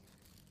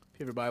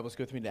If you have your Bibles,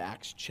 go with me to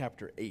Acts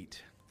chapter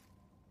 8.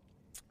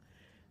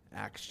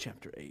 Acts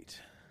chapter 8.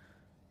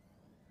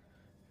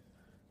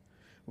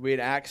 We'll be in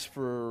Acts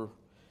for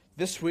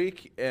this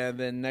week, and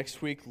then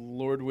next week,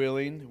 Lord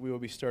willing, we will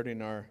be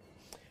starting our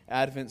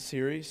Advent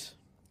series.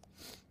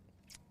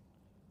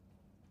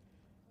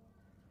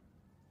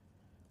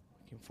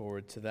 Looking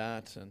forward to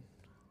that, and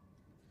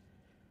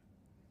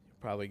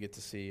you'll probably get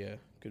to see a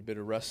good bit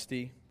of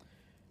Rusty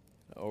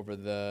over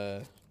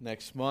the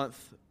next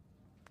month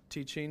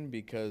teaching,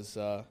 because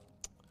I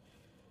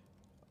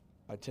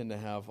tend to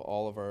have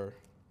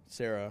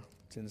Sarah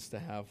tends to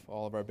have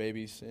all of our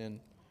babies in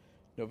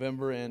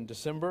November and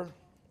December.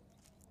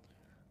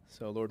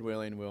 So Lord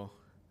willing, we'll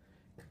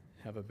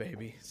have a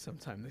baby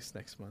sometime this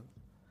next month.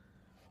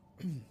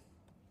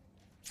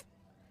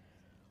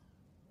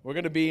 We're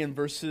going to be in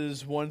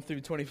verses 1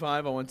 through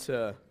 25. I want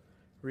to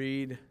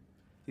read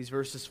these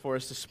verses for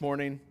us this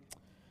morning.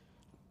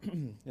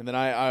 And then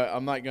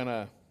I'm not going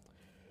to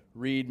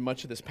read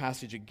much of this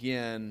passage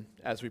again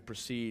as we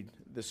proceed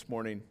this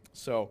morning.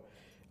 So,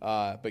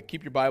 but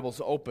keep your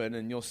Bibles open,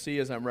 and you'll see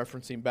as I'm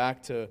referencing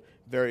back to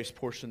various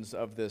portions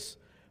of this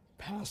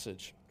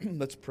passage.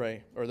 Let's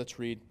pray, or let's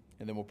read,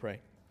 and then we'll pray.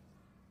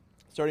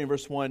 Starting in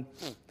verse 1.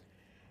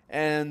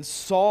 And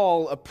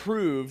Saul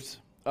approved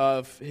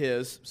of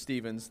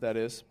Stephen's, that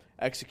is,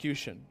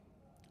 execution.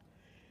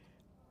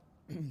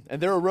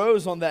 And there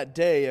arose on that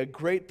day a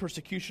great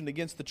persecution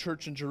against the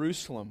church in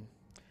Jerusalem.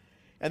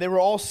 And they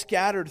were all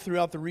scattered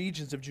throughout the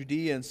regions of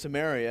Judea and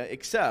Samaria,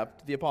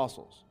 except the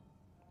apostles.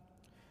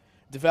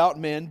 Devout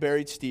men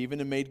buried Stephen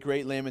and made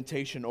great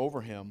lamentation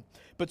over him.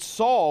 But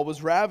Saul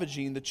was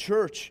ravaging the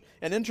church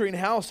and entering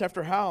house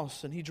after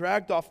house, and he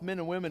dragged off men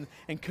and women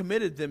and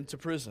committed them to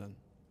prison.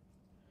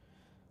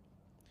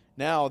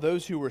 Now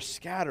those who were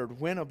scattered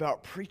went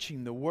about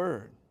preaching the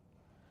word.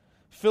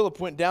 Philip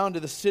went down to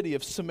the city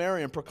of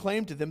Samaria and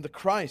proclaimed to them the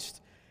Christ.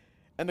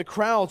 And the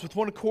crowds with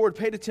one accord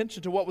paid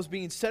attention to what was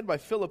being said by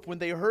Philip when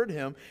they heard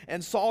him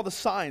and saw the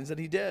signs that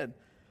he did.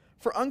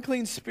 For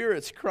unclean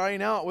spirits,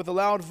 crying out with a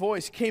loud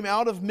voice, came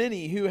out of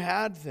many who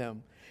had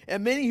them,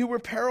 and many who were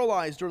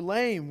paralyzed or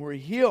lame were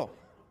healed.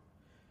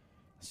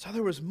 So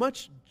there was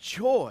much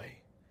joy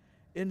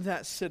in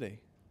that city.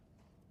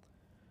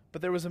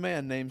 But there was a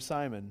man named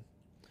Simon,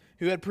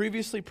 who had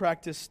previously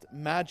practiced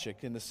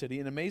magic in the city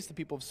and amazed the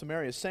people of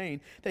Samaria,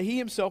 saying that he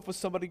himself was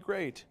somebody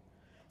great.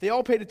 They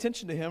all paid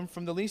attention to him,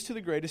 from the least to the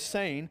greatest,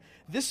 saying,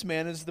 "This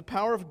man is the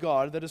power of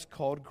God that is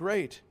called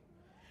great."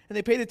 And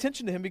they paid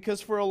attention to him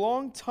because for a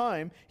long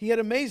time he had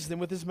amazed them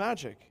with his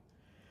magic.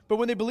 But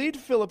when they believed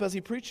Philip as he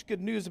preached good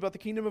news about the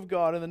kingdom of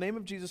God in the name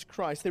of Jesus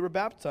Christ, they were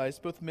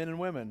baptized, both men and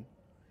women.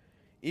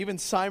 Even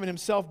Simon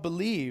himself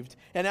believed,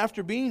 and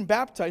after being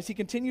baptized, he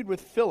continued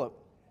with Philip.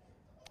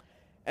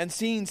 And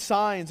seeing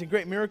signs and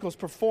great miracles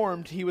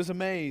performed, he was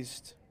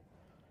amazed.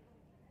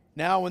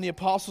 Now, when the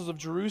apostles of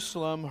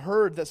Jerusalem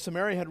heard that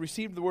Samaria had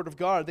received the word of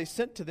God, they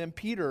sent to them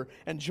Peter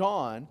and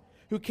John,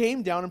 who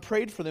came down and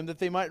prayed for them that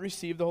they might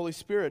receive the Holy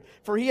Spirit.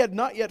 For he had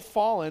not yet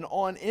fallen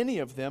on any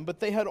of them, but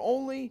they had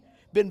only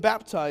been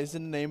baptized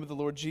in the name of the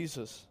Lord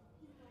Jesus.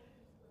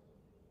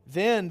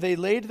 Then they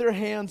laid their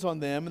hands on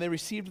them, and they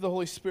received the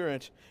Holy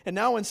Spirit. And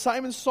now when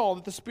Simon saw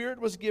that the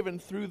Spirit was given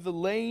through the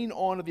laying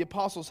on of the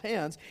apostles'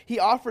 hands, he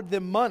offered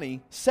them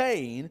money,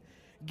 saying,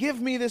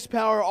 "Give me this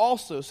power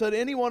also, so that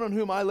anyone on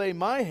whom I lay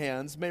my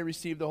hands may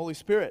receive the Holy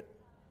Spirit."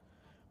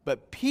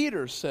 But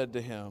Peter said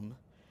to him,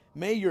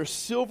 "May your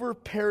silver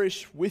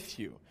perish with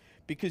you,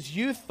 because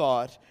you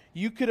thought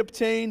you could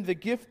obtain the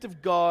gift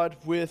of God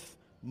with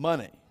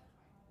money.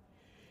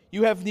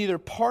 You have neither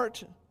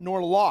part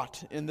nor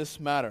lot in this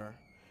matter,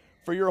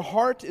 for your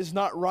heart is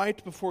not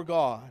right before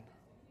God.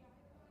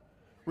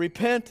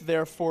 Repent,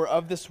 therefore,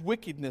 of this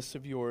wickedness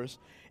of yours,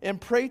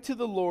 and pray to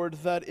the Lord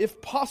that,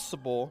 if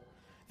possible,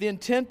 the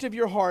intent of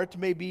your heart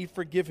may be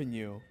forgiven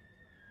you.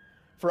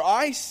 For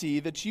I see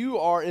that you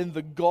are in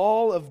the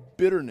gall of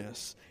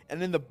bitterness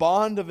and in the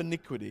bond of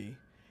iniquity."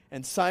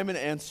 And Simon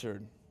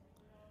answered,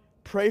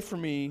 "Pray for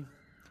me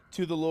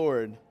to the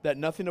Lord, that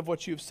nothing of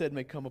what you have said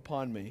may come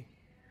upon me."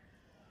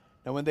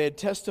 Now when they had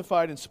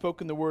testified and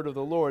spoken the word of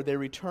the Lord, they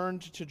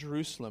returned to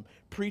Jerusalem,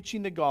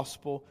 preaching the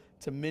gospel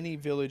to many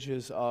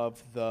villages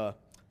of the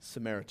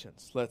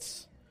Samaritans.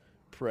 Let's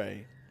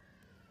pray.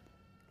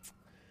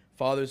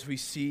 Father, as we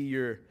see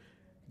your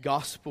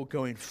gospel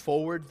going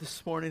forward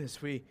this morning,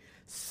 as we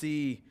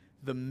see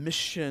the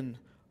mission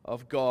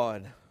of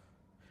God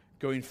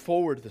going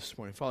forward this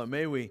morning, Father,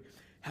 may we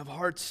have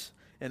hearts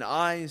and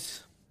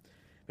eyes,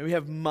 may we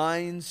have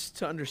minds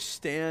to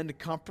understand, to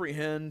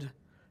comprehend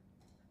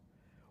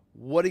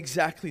what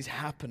exactly is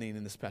happening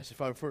in this passage.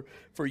 Father,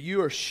 for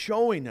you are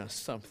showing us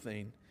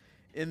something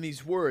in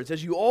these words,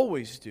 as you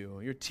always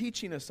do. You're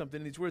teaching us something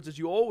in these words, as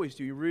you always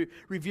do. You're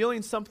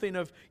revealing something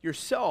of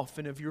yourself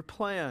and of your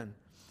plan,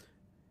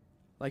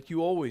 like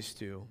you always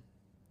do.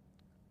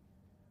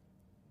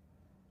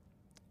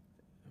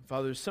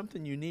 Father, there's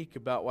something unique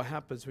about what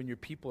happens when your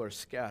people are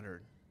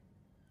scattered.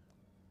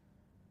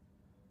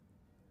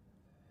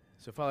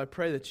 So, Father, I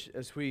pray that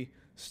as we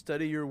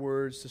study your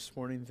words this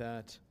morning,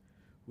 that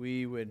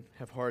we would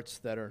have hearts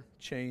that are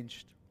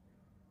changed,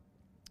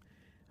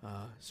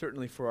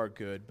 certainly for our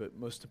good, but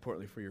most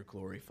importantly for your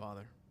glory,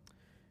 Father.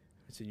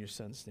 It's in your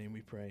Son's name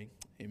we pray.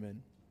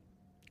 Amen.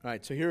 All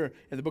right, so here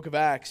in the book of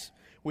Acts,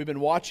 we've been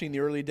watching the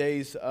early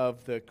days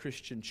of the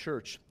Christian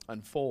church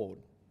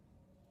unfold.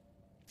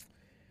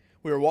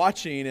 We are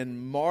watching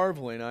and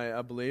marveling,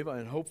 I believe,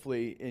 and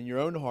hopefully in your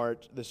own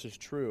heart this is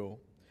true,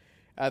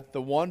 at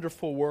the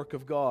wonderful work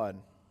of God.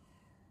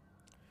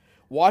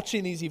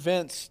 Watching these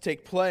events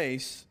take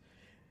place,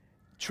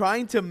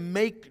 trying to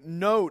make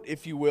note,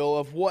 if you will,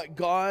 of what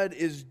God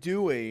is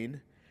doing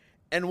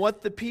and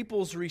what the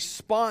people's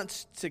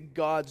response to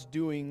God's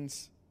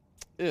doings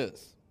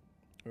is,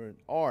 or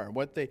are,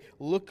 what they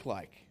look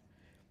like.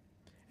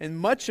 And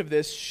much of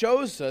this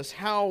shows us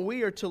how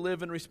we are to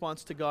live in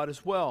response to God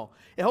as well.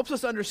 It helps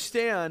us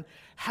understand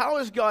how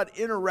is God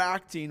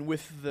interacting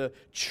with the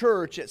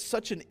church at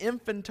such an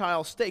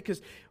infantile state.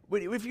 Because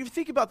if you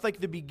think about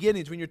like the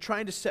beginnings, when you're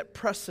trying to set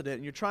precedent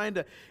and you're trying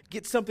to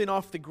get something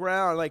off the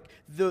ground, like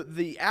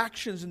the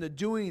actions and the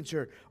doings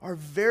are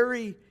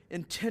very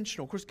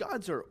intentional. Of course,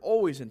 God's are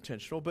always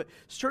intentional, but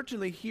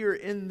certainly here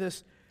in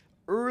this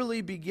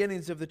early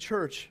beginnings of the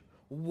church,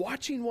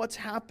 watching what's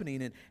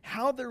happening and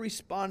how they're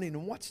responding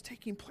and what's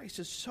taking place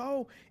is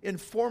so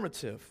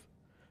informative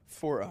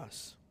for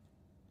us.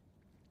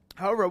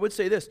 However, I would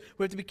say this,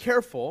 we have to be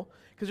careful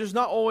because there's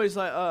not always,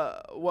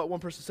 what one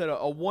person said,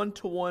 a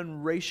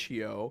one-to-one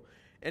ratio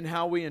in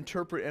how we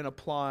interpret and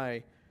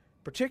apply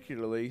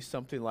particularly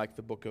something like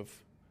the book of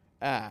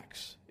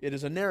Acts. It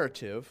is a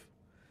narrative,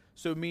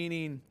 so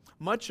meaning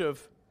much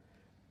of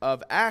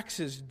Acts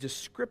is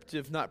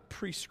descriptive, not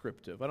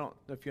prescriptive. I don't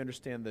know if you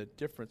understand the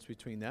difference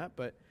between that,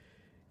 but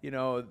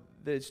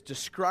it's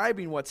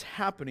describing what's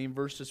happening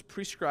versus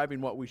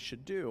prescribing what we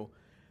should do.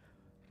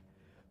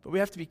 But we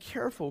have to be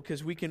careful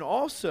because we can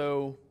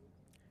also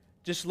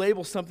just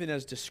label something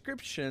as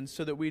description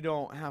so that we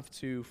don't have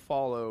to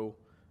follow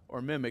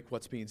or mimic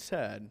what's being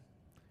said.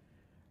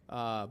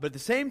 But at the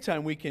same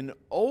time, we can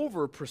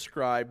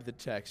over-prescribe the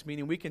text,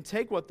 meaning we can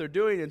take what they're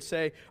doing and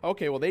say,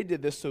 okay, well, they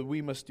did this, so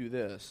we must do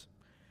this.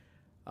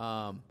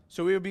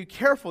 So we would be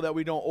careful that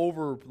we don't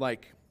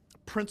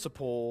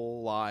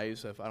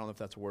principalize, I don't know if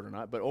that's a word or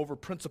not, but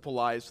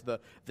over-principalize the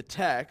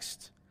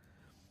text.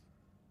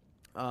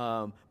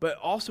 But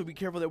also be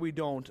careful that we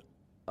don't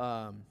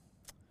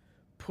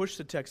push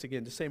the text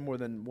again to say more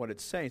than what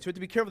it's saying. So we have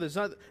to be careful. There's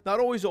not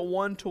always a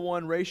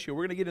one-to-one ratio.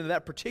 We're going to get into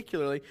that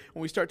particularly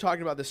when we start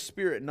talking about the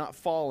Spirit not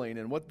falling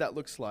and what that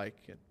looks like.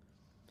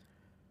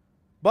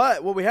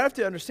 But what we have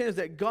to understand is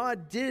that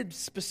God did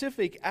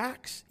specific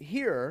acts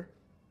here,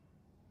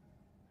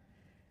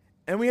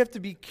 and we have to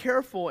be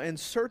careful and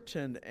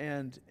certain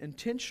and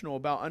intentional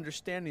about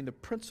understanding the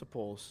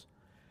principles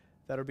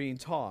that are being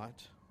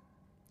taught.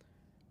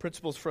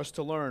 Principles for us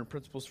to learn,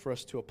 principles for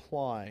us to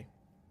apply,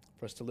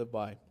 for us to live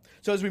by.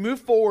 So as we move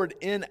forward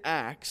in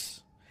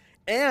Acts,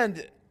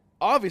 and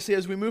obviously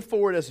as we move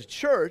forward as a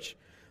church,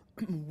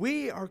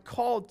 we are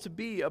called to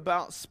be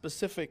about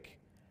specific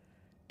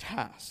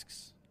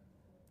tasks.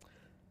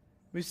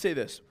 Let me say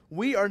this.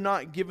 We are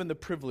not given the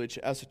privilege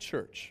as a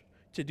church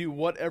to do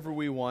whatever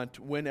we want,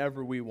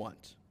 whenever we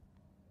want.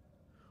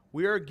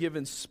 We are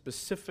given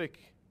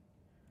specific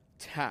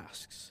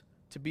tasks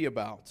to be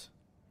about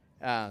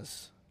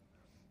as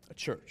a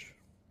church.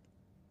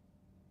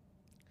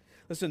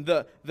 Listen,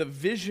 the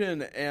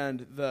vision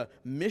and the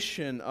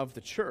mission of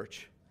the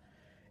church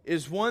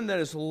is one that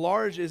is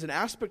an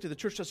aspect of the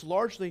church that's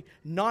largely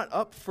not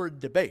up for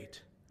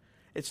debate.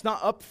 It's not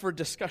up for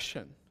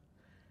discussion.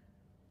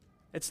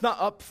 It's not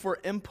up for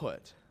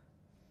input.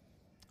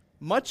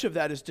 Much of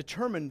that is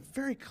determined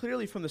very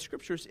clearly from the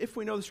Scriptures if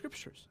we know the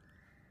Scriptures.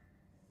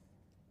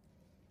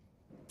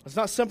 It's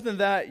not something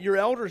that your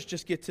elders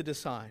just get to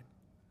decide.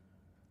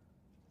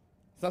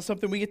 It's not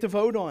something we get to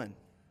vote on.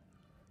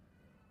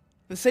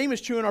 The same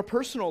is true in our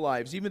personal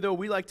lives, even though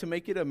we like to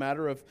make it a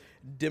matter of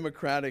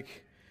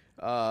democratic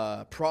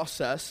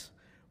process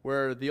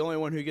where the only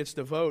one who gets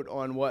to vote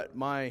on what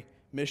my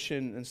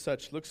mission and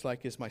such looks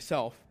like is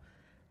myself.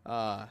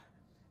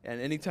 And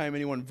anytime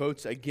anyone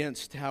votes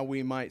against how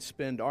we might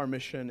spend our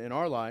mission in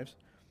our lives,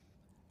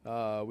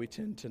 we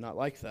tend to not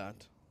like that.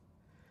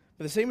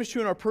 But the same is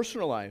true in our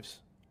personal lives,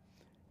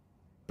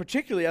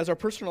 particularly as our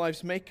personal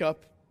lives make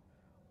up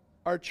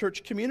our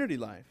church community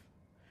life.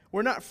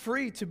 We're not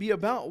free to be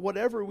about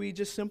whatever we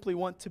just simply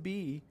want to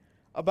be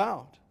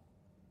about.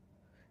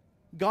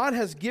 God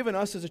has given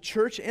us as a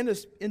church and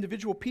as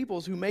individual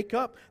peoples who make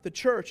up the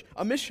church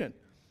a mission.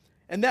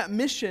 And that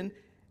mission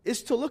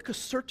is to look a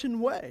certain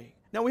way.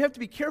 Now we have to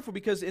be careful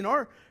because in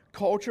our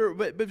culture,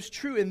 but it's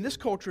true in this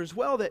culture as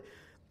well, that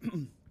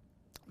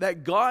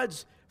that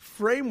God's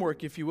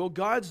framework, if you will,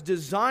 God's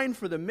design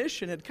for the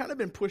mission had kind of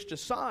been pushed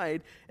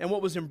aside, and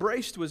what was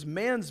embraced was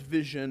man's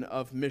vision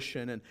of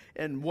mission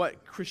and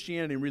what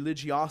Christianity and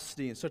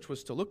religiosity and such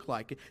was to look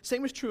like.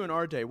 Same is true in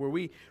our day, where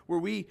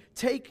we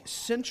take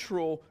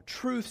central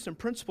truths and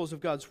principles of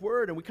God's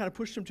Word and we kind of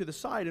push them to the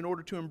side in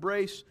order to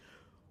embrace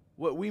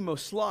what we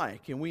most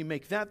like, and we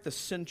make that the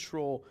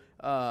central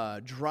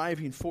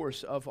driving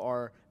force of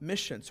our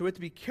mission. So we have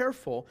to be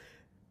careful,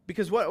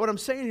 because what I'm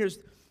saying here is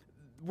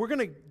we're going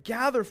to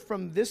gather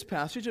from this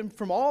passage, and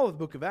from all of the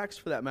book of Acts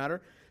for that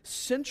matter,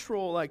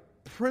 central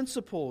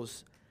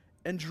principles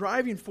and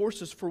driving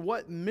forces for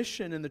what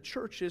mission in the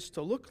church is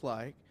to look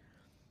like.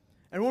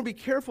 And we want to be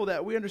careful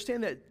that we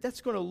understand that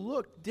that's going to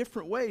look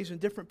different ways in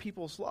different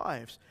people's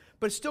lives,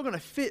 but it's still going to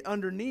fit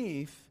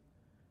underneath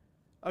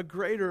a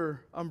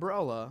greater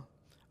umbrella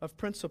of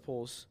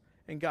principles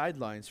and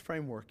guidelines,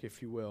 framework,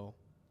 if you will.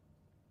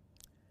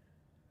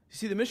 You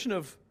see, the mission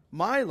of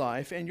my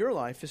life and your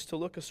life is to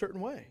look a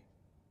certain way.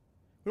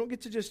 We don't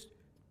get to just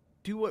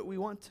do what we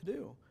want to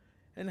do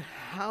and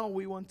how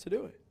we want to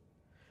do it.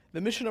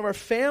 The mission of our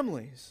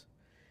families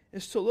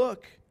is to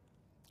look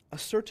a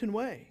certain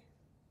way.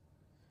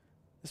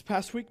 This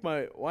past week,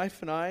 my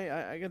wife and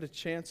I got a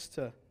chance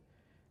to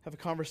have a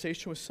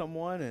conversation with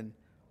someone, and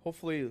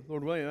hopefully,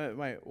 Lord willing,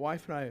 my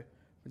wife and I have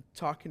been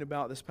talking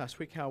about this past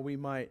week how we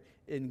might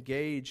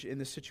engage in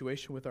this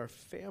situation with our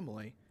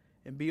family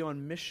and be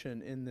on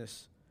mission in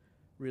this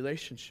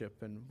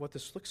relationship and what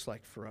this looks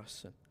like for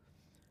us. And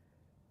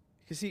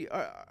you see,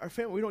 our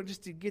family, we don't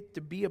just get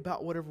to be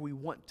about whatever we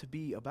want to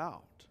be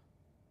about.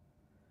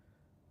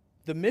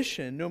 The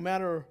mission, no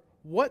matter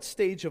what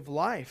stage of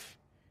life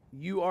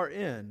you are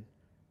in,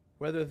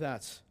 whether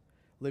that's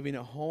living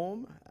at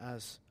home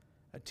as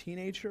a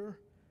teenager,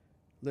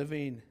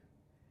 living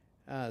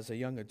as a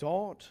young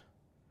adult,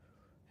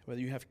 whether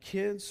you have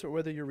kids or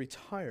whether you're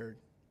retired,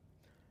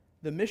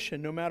 the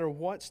mission, no matter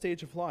what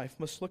stage of life,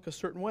 must look a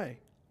certain way.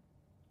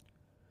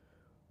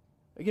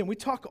 Again, we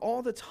talk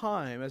all the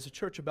time as a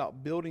church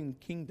about building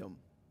kingdom.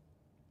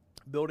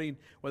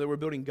 Whether we're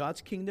building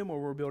God's kingdom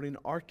or we're building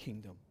our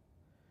kingdom.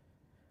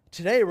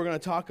 Today, we're going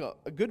to talk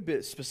a good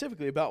bit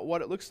specifically about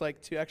what it looks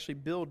like to actually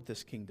build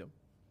this kingdom.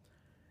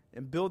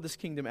 And build this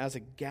kingdom as a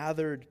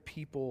gathered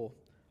people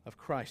of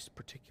Christ,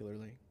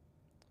 particularly.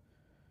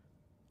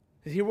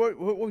 Here,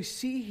 what we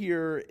see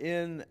here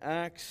in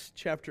Acts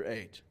chapter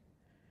 8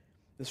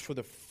 is for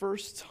the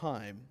first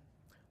time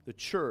the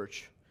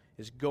church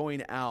is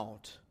going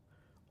out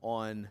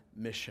on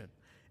mission.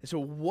 And so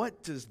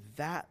what does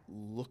that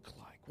look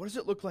like? What does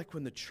it look like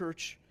when the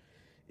church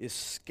is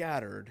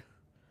scattered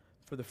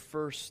for the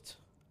first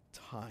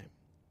time?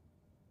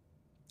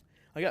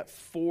 I got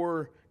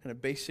 4 kind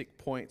of basic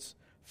points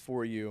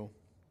for you.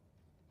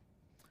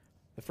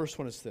 The first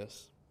one is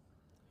this: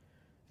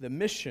 the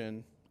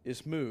mission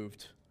is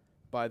moved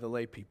by the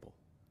lay people.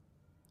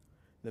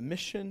 The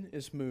mission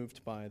is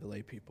moved by the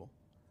lay people.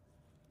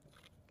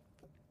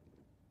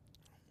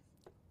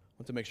 I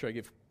want to make sure I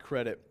give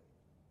credit.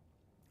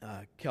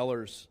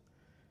 Keller's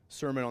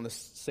sermon on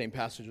this same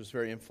passage was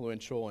very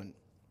influential, and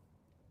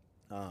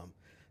some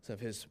of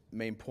his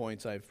main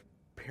points I've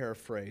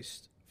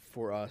paraphrased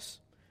for us.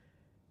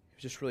 It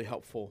was just really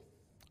helpful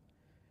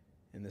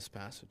in this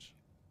passage.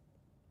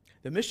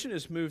 The mission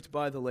is moved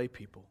by the lay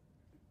people.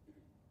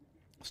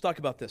 Let's talk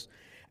about this.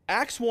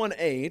 Acts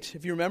 1:8,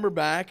 if you remember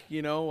back,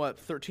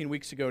 13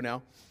 weeks ago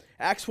now,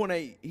 Acts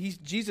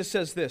 1:8, Jesus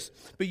says this: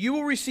 "But you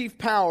will receive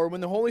power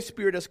when the Holy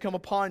Spirit has come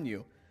upon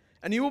you,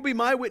 and you will be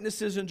my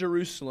witnesses in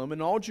Jerusalem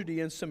and all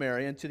Judea and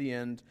Samaria and to the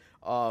end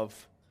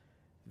of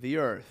the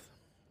earth."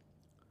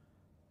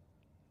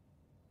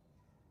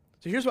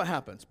 So here's what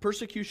happens.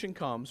 Persecution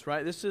comes,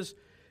 right?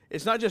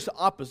 It's not just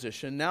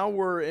opposition. Now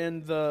we're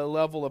in the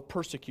level of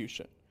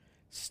persecution.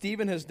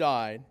 Stephen has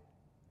died.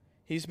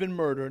 He's been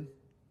murdered.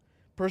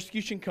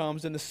 Persecution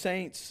comes, and the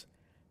saints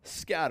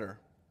scatter.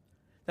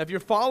 Now, if you're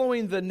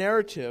following the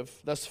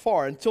narrative thus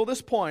far, until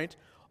this point,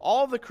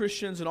 all the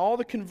Christians and all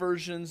the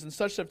conversions and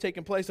such that have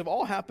taken place have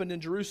all happened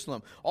in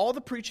Jerusalem. All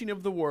the preaching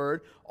of the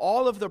word,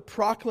 all of the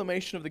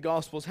proclamation of the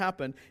gospel has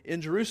happened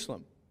in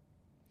Jerusalem.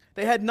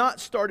 They had not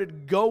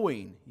started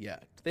going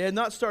yet. They had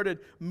not started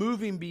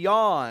moving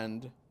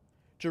beyond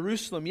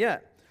Jerusalem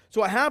yet.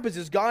 So what happens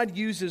is God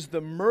uses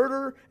the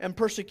murder and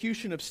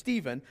persecution of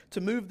Stephen to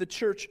move the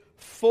church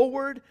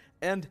forward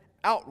and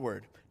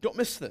outward. Don't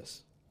miss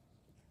this.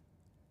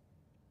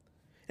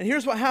 And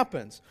here's what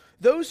happens.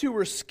 Those who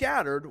were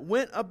scattered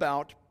went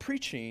about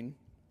preaching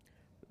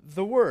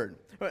the word.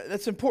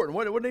 That's important.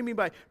 What do they mean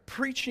by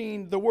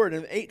preaching the word?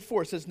 In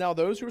 8:4 it says, "Now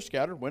those who were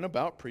scattered went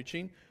about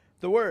preaching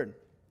the word."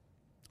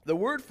 The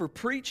word for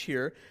preach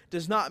here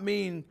does not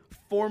mean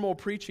formal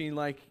preaching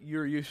like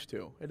you're used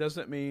to. It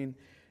doesn't mean,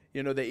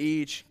 they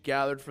each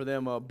gathered for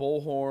them a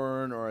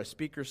bullhorn or a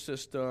speaker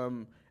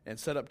system and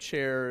set up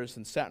chairs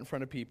and sat in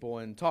front of people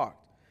and talked.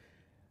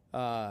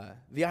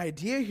 The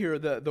idea here,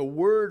 the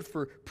word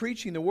for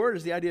preaching the word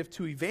is the idea of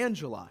to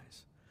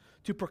evangelize,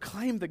 to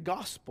proclaim the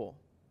gospel,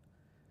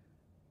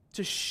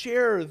 to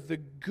share the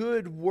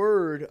good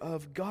word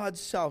of God's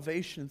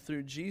salvation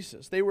through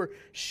Jesus. They were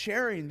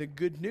sharing the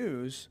good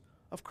news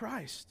of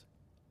Christ.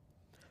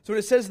 So when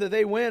it says that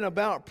they went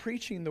about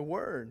preaching the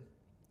word,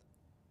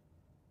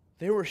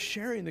 they were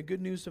sharing the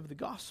good news of the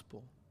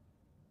gospel.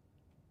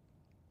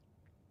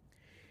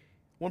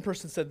 One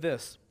person said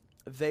this: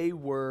 they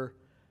were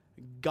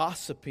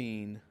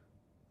gossiping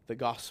the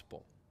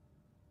gospel.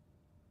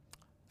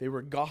 They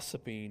were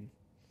gossiping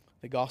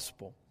the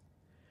gospel.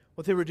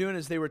 What they were doing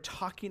is they were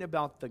talking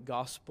about the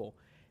gospel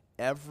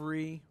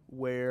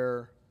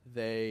everywhere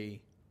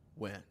they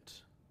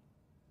went.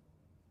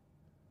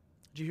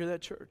 Did you hear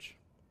that, church?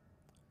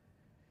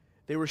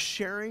 They were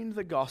sharing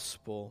the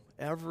gospel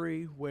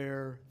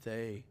everywhere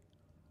they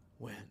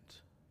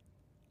went.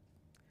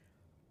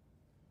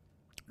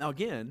 Now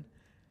again,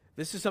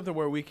 this is something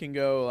where we can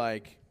go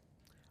like,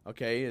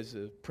 okay, is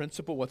a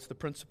principle, what's the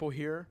principle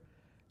here?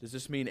 Does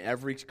this mean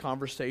every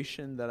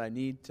conversation that I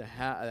need to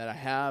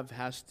have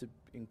has to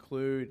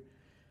include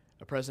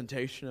a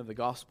presentation of the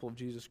gospel of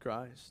Jesus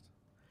Christ?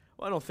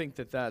 Well, I think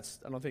that's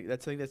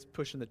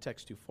pushing the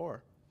text too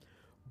far.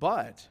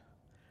 But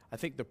I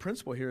think the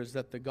principle here is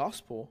that the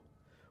gospel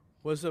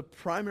was a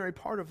primary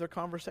part of their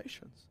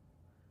conversations.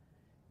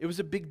 It was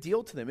a big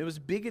deal to them. It was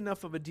big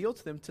enough of a deal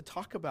to them to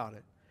talk about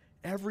it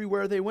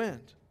everywhere they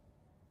went.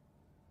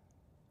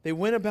 They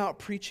went about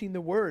preaching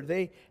the word.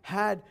 They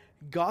had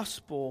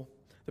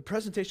the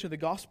presentation of the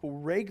gospel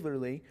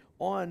regularly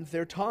on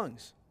their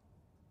tongues.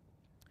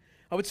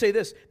 I would say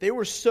this, they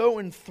were so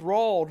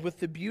enthralled with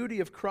the beauty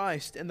of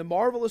Christ and the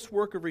marvelous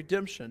work of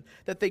redemption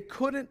that they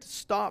couldn't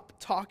stop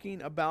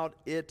talking about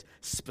it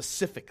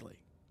specifically.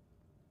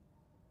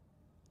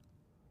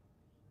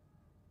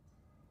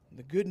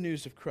 The good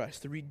news of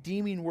Christ, the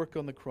redeeming work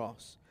on the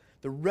cross,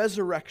 the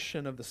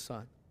resurrection of the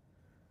Son.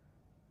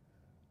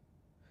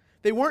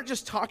 They weren't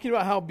just talking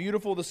about how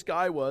beautiful the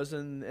sky was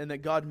and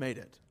that God made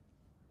it.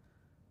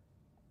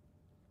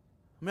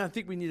 I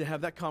think we need to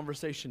have that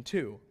conversation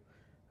too.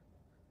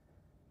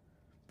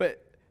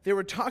 But they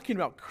were talking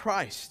about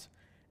Christ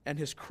and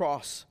His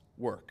cross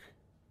work.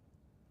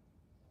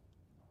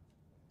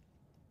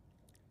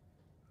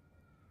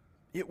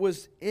 It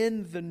was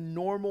in the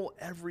normal,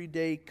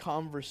 everyday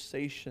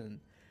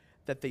conversation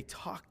that they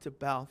talked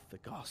about the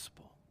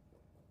gospel.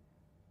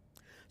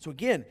 So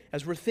again,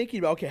 as we're thinking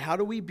about, okay, how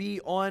do we be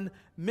on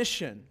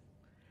mission?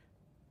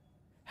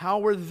 How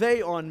were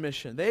they on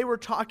mission? They were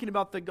talking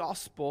about the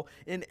gospel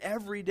in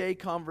everyday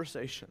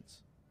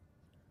conversations.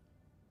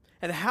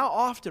 And how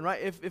often,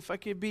 right, if I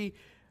could be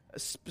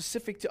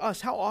specific to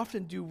us, how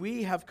often do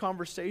we have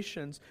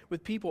conversations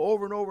with people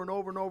over and over and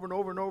over and over and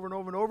over and over and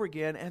over and over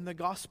again, and the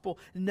gospel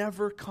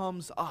never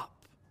comes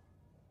up?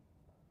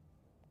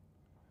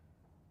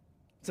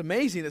 It's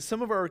amazing that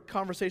some of our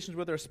conversations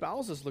with our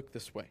spouses look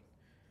this way.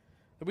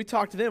 That we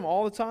talk to them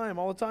all the time,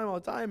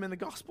 and the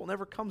gospel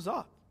never comes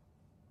up.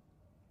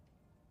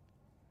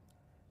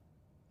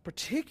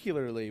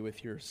 Particularly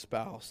with your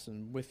spouse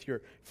and with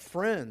your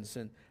friends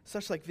and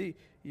such like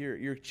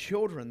your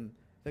children.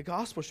 The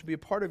gospel should be a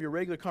part of your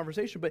regular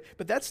conversation.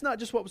 But that's not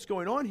just what was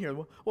going on here.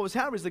 What was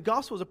happening is the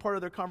gospel was a part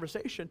of their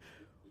conversation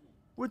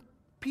with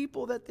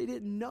people that they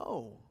didn't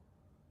know.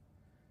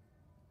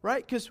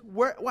 Right? Because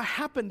what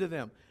happened to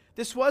them?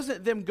 This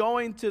wasn't them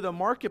going to the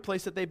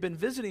marketplace that they've been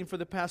visiting for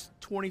the past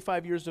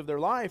 25 years of their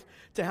life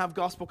to have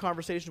gospel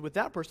conversations with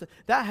that person.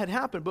 That had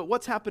happened. But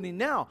what's happening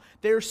now?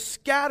 They're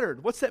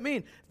scattered. What's that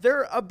mean?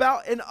 They're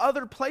about in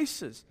other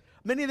places.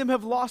 Many of them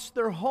have lost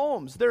their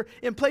homes. They're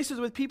in places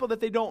with people that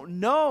they don't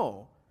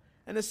know.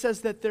 And it says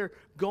that they're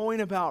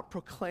going about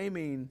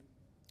proclaiming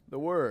the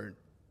word.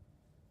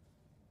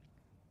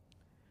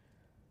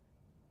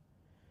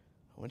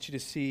 I want you to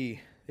see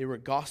they were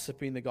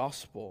gossiping the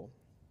gospel.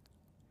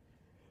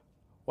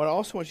 What I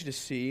also want you to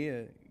see,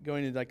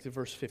 going into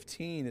verse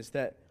 15, is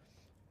that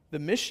the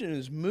mission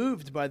is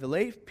moved by the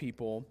lay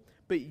people,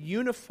 but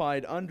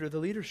unified under the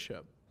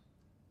leadership.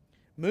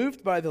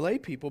 Moved by the lay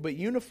people, but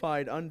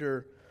unified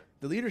under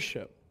the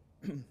leadership.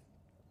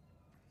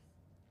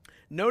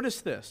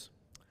 Notice this,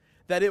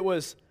 that it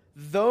was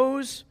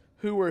those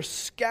who were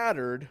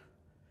scattered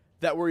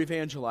that were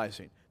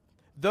evangelizing.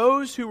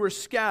 Those who were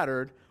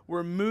scattered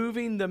were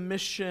moving the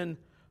mission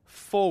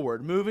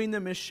forward, moving the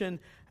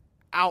mission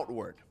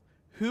outward.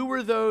 Who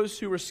were those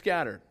who were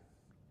scattered?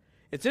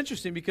 It's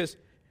interesting because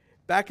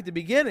back at the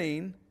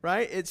beginning,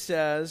 right, it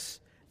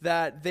says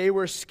that they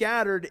were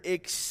scattered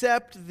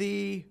except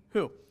the,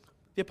 who?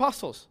 The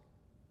apostles.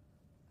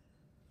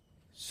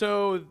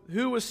 So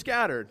who was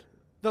scattered?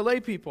 The lay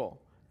people,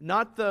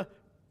 not the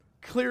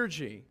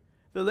clergy.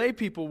 The lay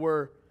people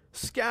were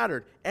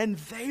scattered, and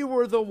they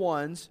were the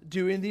ones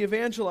doing the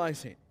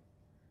evangelizing.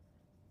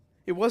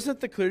 It wasn't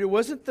the clergy, it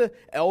wasn't the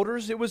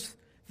elders, it was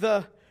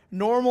the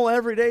normal,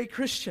 everyday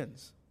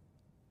Christians.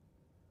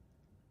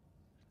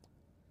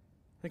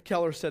 And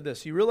Keller said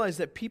this, you realize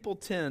that people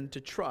tend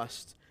to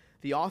trust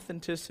the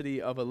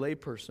authenticity of a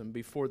layperson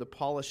before the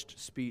polished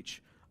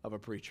speech of a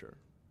preacher.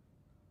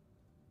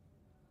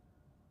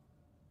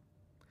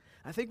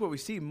 I think what we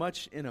see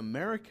much in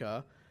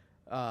America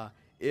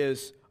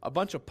is a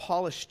bunch of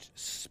polished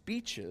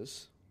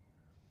speeches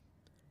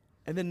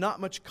and then not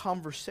much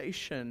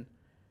conversation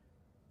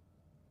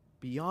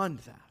beyond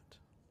that.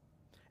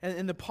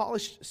 And the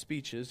polished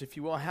speeches, if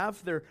you will,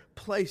 have their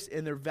place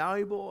and they're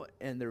valuable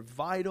and they're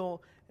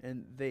vital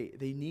and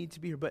they need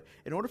to be here. But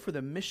in order for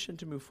the mission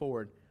to move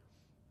forward,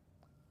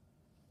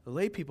 the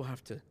lay people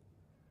have to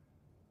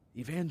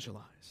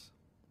evangelize.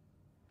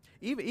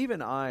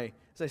 even I,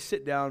 as I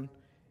sit down,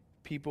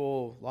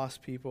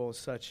 lost people and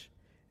such,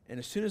 and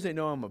as soon as they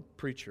know I'm a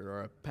preacher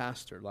or a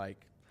pastor,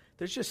 like,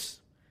 there's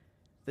just,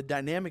 the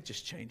dynamic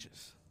just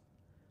changes.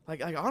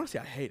 Like honestly,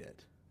 I hate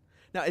it.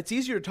 Now, it's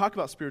easier to talk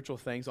about spiritual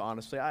things,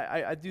 honestly.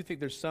 I do think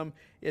there's some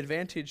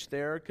advantage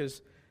there,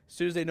 because as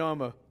soon as they know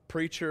I'm a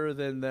preacher,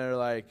 then they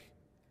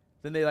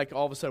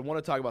all of a sudden want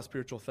to talk about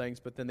spiritual things,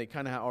 but then they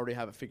kind of already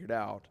have it figured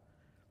out.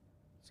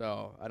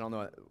 So I don't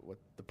know what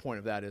the point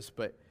of that is,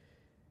 but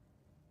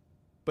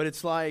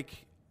it's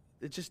like,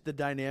 it's just the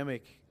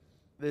dynamic.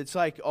 It's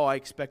like, oh, I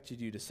expected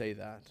you to say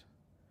that.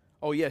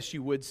 Oh, yes,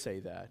 you would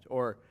say that.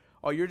 Or,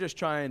 oh, you're just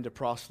trying to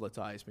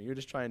proselytize me. You're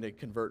just trying to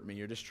convert me.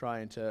 You're just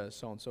trying to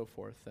so on and so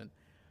forth. And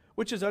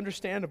which is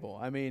understandable.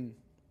 I mean,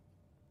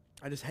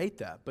 I just hate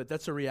that, but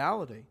that's a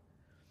reality.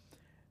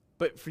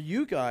 But for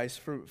you guys,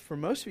 for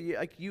most of you,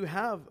 like, you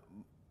have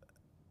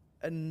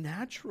a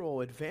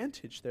natural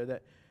advantage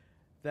there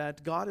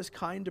that God is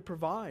kind to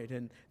provide.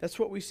 And that's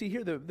what we see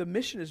here. The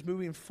mission is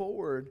moving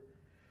forward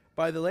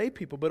by the lay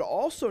people. But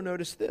also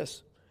notice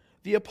this.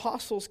 The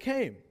apostles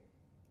came.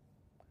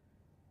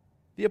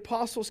 The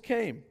apostles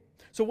came.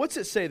 So what's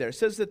it say there? It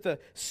says that the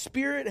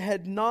Spirit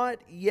had not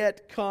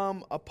yet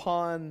come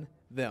upon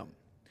them.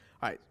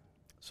 All right.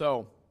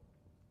 So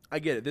I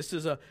get it. This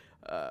is when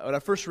I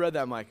first read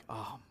that, I'm like,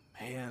 oh,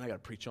 man, I got to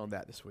preach on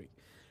that this week.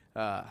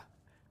 I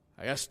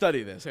got to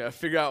study this. I got to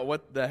figure out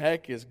what the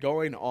heck is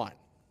going on.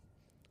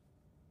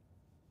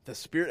 The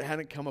Spirit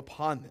hadn't come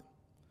upon them.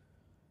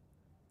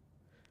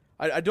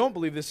 I don't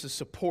believe this is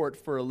support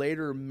for a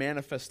later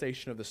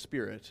manifestation of the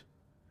Spirit,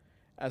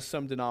 as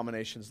some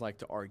denominations like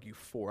to argue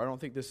for. I don't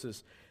think this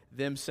is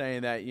them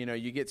saying that,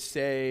 you get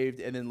saved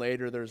and then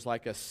later there's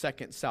like a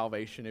second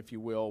salvation, if you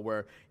will,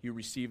 where you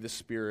receive the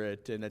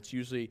Spirit, and it's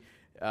usually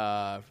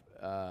like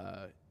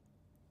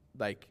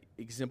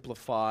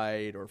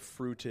exemplified or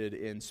fruited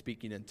in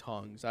speaking in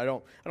tongues. I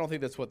don't think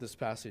that's what this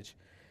passage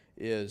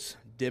is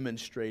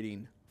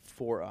demonstrating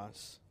for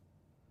us.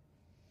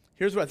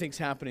 Here's what I think is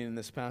happening in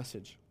this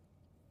passage.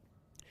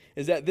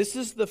 Is that this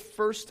is the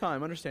first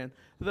time, understand,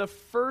 the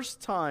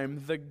first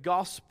time the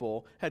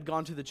gospel had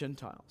gone to the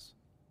Gentiles.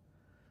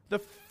 The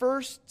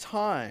first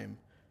time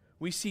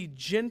we see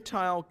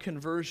Gentile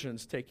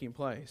conversions taking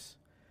place.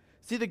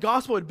 See, the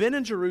gospel had been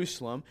in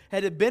Jerusalem,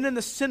 had been in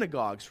the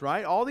synagogues,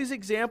 right? All these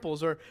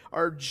examples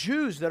are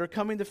Jews that are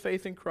coming to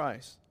faith in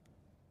Christ.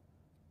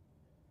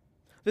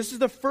 This is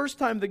the first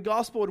time the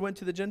gospel had went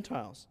to the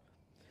Gentiles.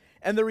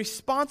 And the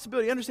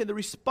responsibility, understand, the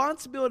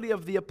responsibility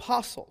of the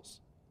apostles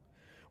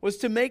was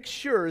to make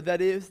sure that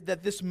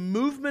this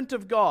movement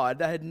of God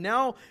that had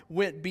now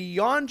went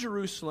beyond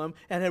Jerusalem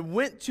and had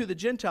went to the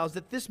Gentiles,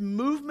 that this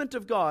movement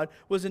of God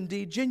was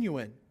indeed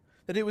genuine,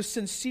 that it was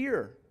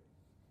sincere.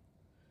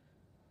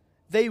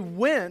 They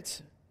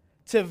went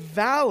to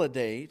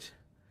validate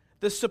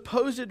the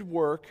supposed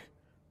work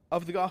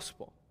of the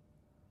gospel.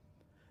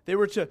 They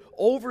were to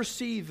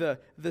oversee the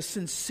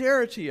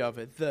sincerity of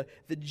it, the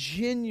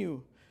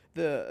genuine,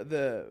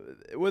 whether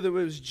it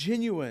was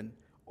genuine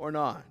or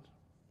not.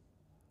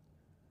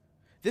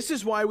 This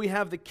is why we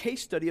have the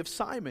case study of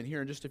Simon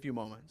here in just a few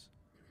moments.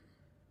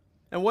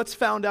 And what's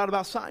found out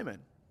about Simon?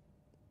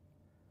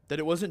 That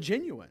it wasn't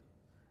genuine.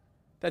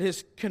 That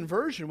his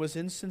conversion was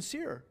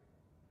insincere.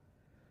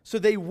 So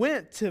they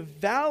went to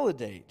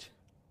validate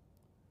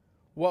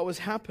what was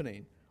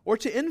happening, or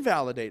to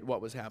invalidate what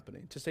was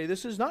happening, to say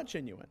this is not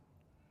genuine.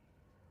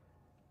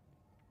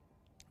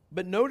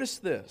 But notice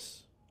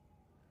this.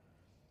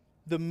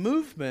 The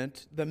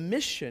movement, the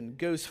mission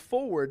goes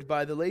forward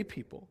by the lay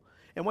people.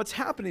 And what's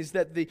happening is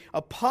that the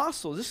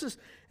apostles,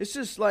 it's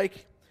just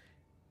like,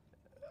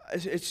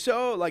 it's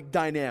so like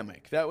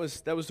dynamic. That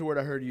was the word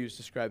I heard used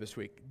to describe this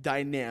week.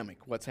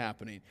 Dynamic, what's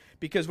happening.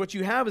 Because what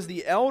you have is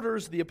the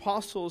elders, the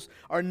apostles,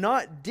 are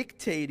not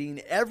dictating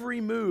every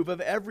move of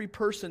every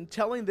person,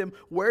 telling them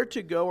where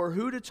to go or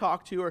who to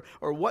talk to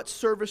or what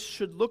service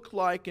should look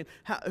like and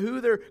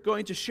who they're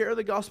going to share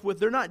the gospel with.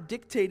 They're not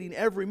dictating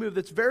every move.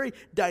 That's very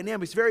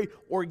dynamic. It's very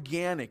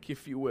organic,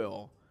 if you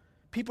will.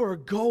 People are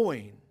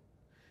going.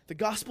 The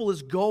gospel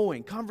is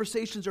going.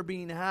 Conversations are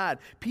being had.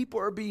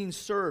 People are being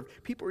served.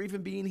 People are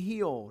even being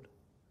healed.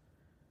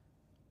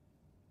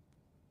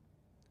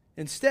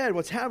 Instead,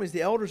 what's happening is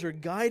the elders are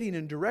guiding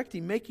and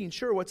directing, making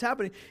sure what's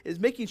happening is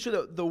making sure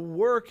that the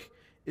work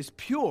is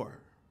pure.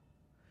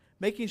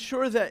 Making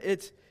sure that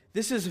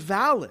this is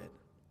valid.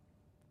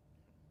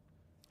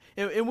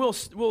 And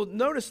we'll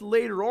notice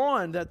later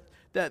on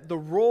that the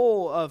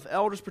role of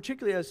elders,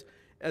 particularly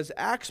as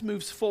Acts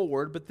moves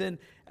forward, but then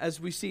as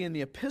we see in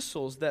the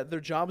epistles, that their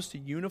job is to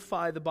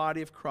unify the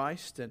body of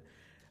Christ and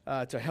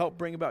to help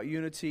bring about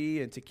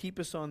unity and to keep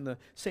us on the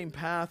same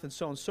path and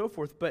so on and so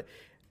forth. But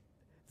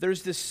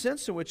there's this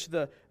sense in which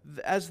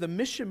as the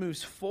mission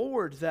moves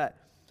forward that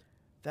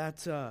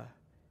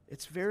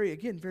it's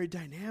very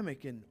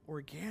dynamic and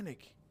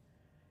organic.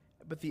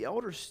 But the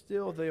elders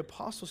the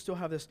apostles still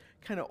have this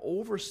kind of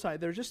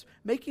oversight. They're just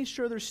making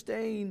sure they're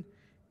staying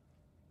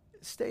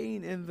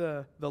in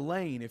the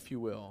lane, if you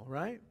will,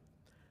 right?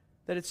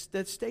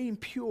 That's staying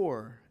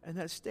pure and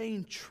that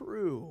staying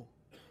true.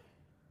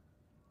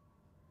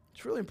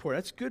 It's really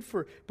important. That's good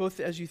for both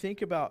as you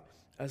think about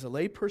as a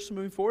lay person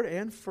moving forward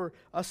and for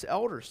us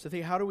elders to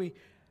think,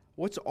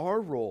 what's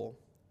our role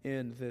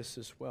in this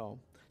as well?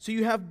 So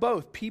you have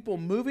both people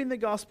moving the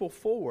gospel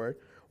forward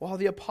while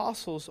the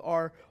apostles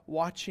are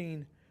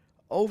watching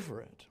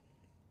over it.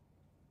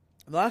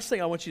 The last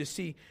thing I want you to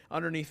see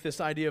underneath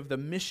this idea of the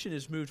mission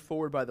is moved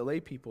forward by the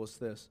lay people is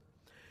this.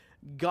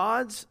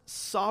 God's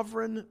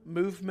sovereign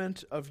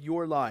movement of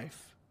your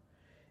life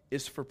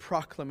is for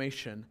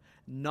proclamation,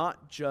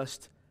 not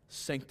just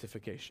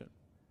sanctification.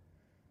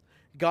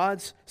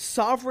 God's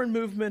sovereign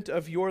movement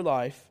of your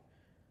life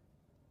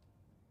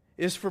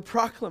is for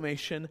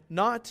proclamation,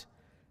 not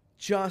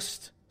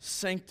just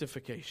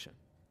sanctification.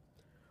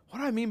 What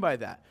do I mean by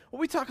that? Well,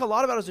 we talk a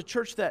lot about as a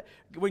church that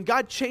when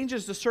God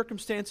changes the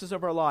circumstances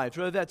of our lives,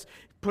 whether that's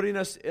putting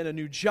us in a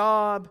new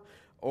job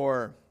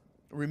or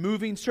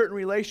removing certain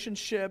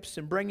relationships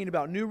and bringing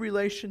about new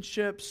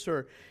relationships,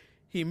 or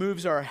He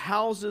moves our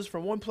houses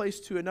from one place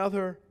to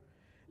another,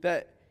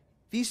 that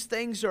these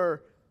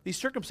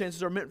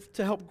circumstances are meant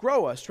to help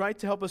grow us, right?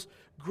 To help us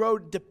grow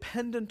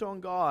dependent on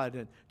God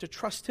and to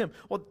trust Him.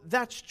 Well,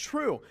 that's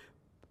true,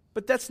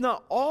 but that's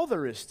not all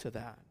there is to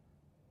that.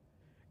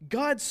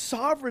 God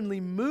sovereignly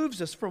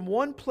moves us from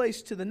one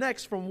place to the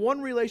next, from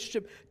one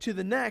relationship to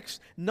the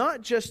next,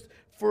 not just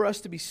for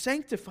us to be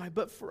sanctified,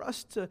 but for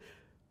us to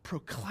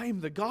proclaim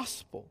the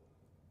gospel.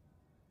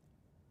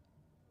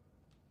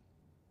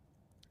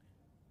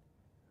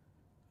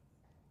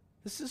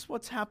 This is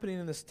what's happening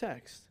in this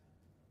text.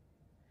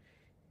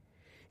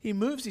 He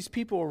moves these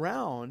people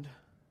around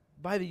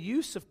by the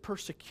use of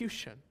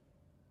persecution.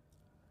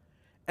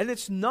 And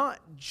it's not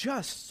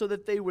just so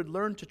that they would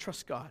learn to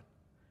trust God.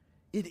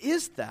 It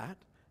is that.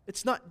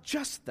 It's not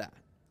just that.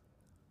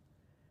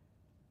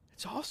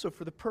 It's also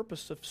for the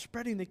purpose of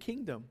spreading the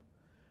kingdom,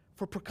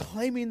 for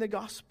proclaiming the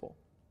gospel.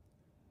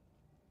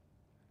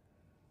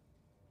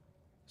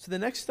 So the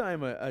next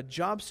time a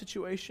job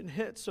situation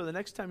hits, or the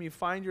next time you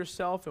find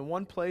yourself in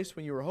one place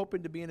when you were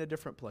hoping to be in a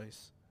different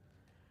place,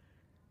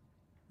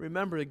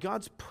 remember that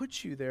God's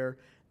put you there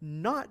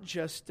not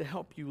just to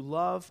help you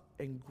love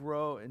and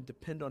grow and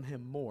depend on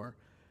Him more,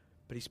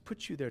 but He's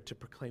put you there to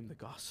proclaim the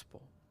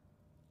gospel,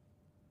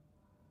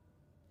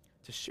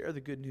 to share the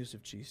good news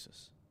of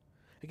Jesus.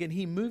 Again,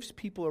 He moves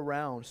people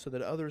around so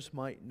that others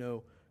might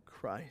know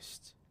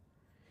Christ.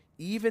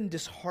 Even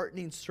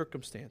disheartening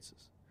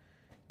circumstances,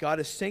 God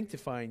is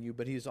sanctifying you,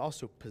 but He is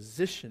also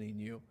positioning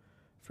you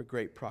for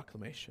great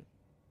proclamation.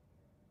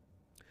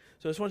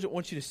 So I just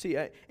want you to see,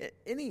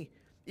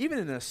 even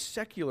in a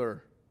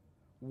secular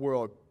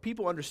world,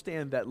 people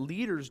understand that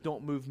leaders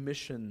don't move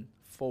mission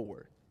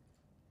forward.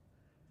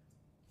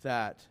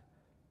 That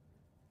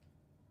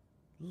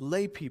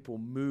lay people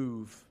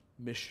move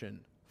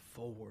mission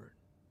forward.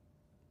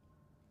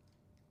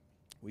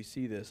 We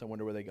see this. I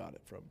wonder where they got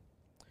it from.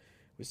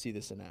 We see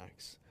this in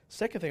Acts.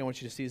 Second thing I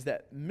want you to see is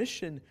that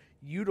mission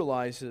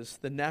utilizes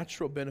the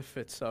natural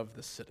benefits of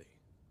the city.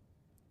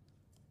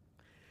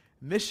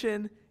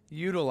 Mission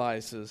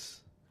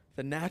utilizes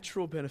the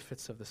natural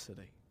benefits of the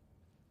city.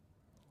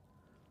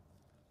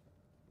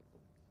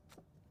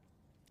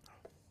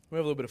 We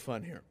have a little bit of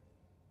fun here.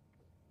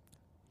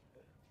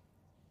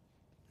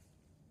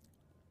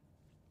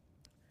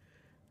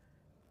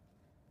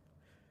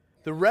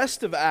 The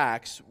rest of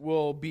Acts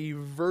will be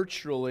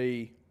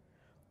virtually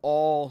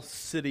all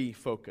city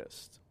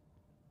focused.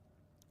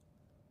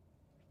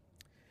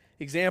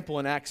 Example,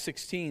 in Acts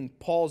 16,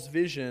 Paul's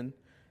vision,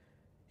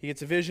 he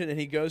gets a vision and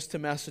he goes to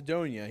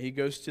Macedonia. He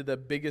goes to the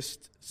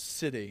biggest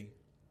city.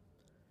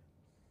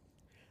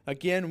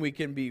 Again, we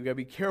gotta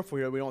be careful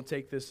here. We don't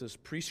take this as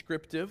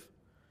prescriptive,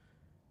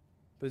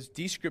 but it's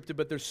descriptive.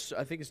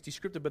 I think it's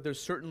descriptive, but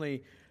there's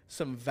certainly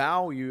some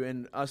value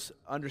in us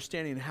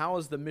understanding how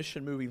is the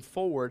mission moving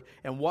forward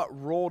and what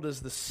role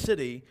does the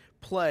city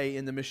play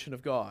in the mission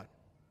of God.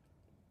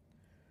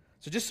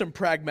 So just some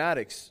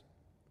pragmatics.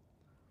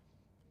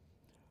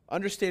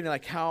 Understanding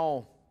like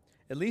how,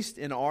 at least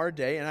in our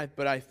day,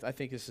 but I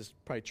think this is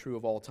probably true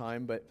of all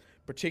time, but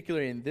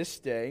particularly in this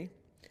day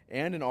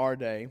and in our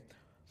day,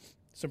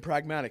 some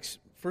pragmatics.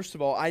 First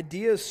of all,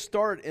 ideas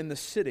start in the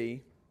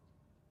city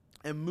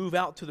and move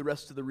out to the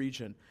rest of the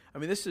region. I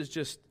mean, this is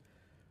just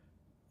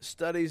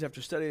studies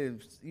after study.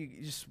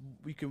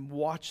 You can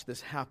watch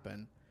this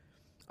happen.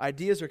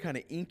 Ideas are kind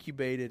of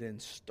incubated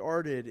and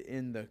started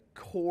in the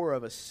core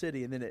of a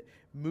city, and then it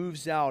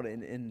moves out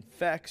and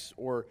infects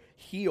or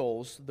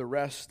heals the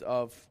rest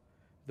of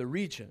the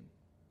region.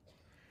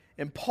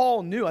 And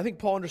I think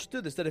Paul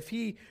understood this, that if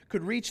he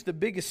could reach the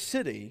biggest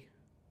city,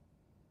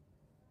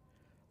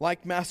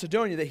 like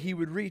Macedonia, that he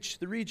would reach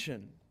the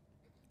region.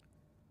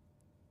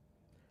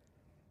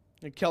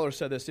 And Keller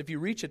said this, if you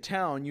reach a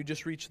town, you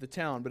just reach the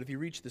town, but if you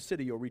reach the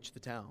city, you'll reach the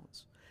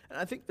towns. And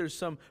I think there's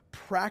some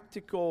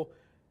practical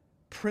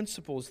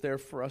principles there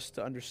for us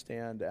to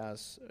understand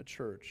as a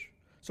church.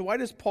 So why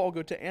does Paul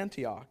go to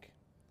Antioch?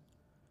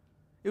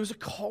 It was a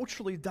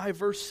culturally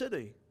diverse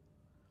city.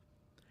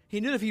 He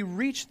knew that if he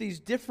reached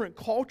these different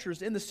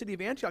cultures in the city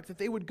of Antioch, that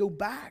they would go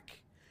back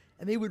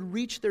and they would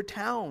reach their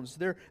towns,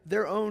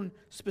 their own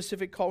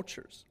specific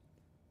cultures.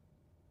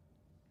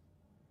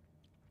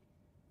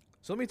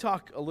 So let me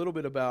talk a little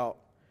bit about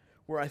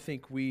where I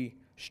think we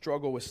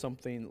struggle with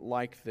something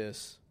like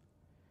this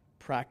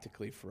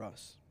practically for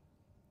us.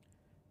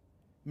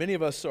 Many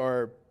of us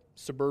are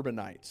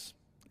suburbanites.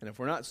 And if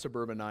we're not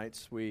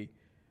suburbanites, we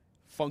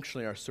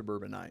functionally are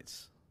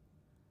suburbanites.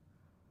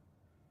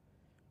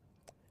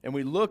 And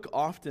we look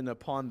often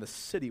upon the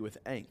city with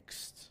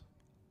angst.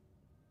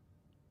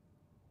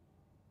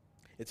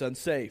 It's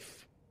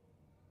unsafe.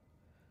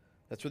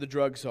 That's where the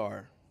drugs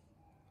are.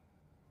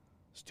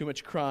 There's too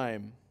much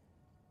crime.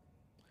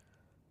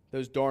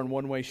 Those darn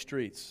one-way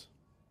streets.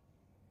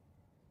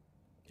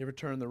 You ever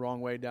turned the wrong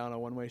way down a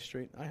one-way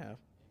street? I have.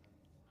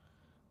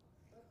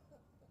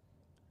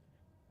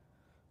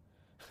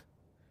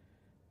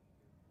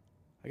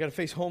 I got to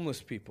face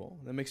homeless people.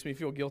 That makes me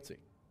feel guilty.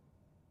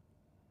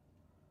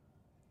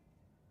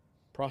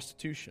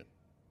 Prostitution.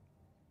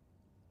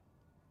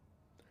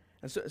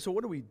 And so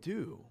what do we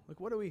do? Like,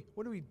 what do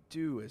we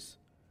do as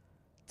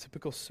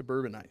typical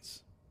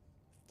suburbanites?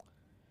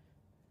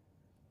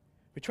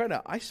 We try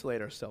to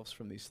isolate ourselves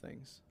from these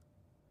things.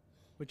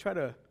 We try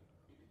to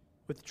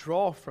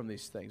withdraw from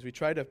these things. We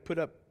try to put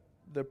up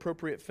the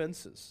appropriate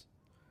fences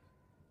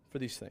for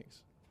these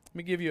things. Let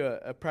me give you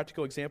a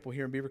practical example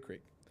here in Beaver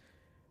Creek.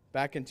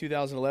 Back in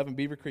 2011,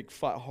 Beaver Creek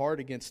fought hard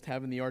against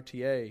having the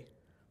RTA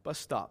bus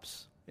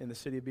stops in the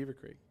city of Beaver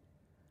Creek.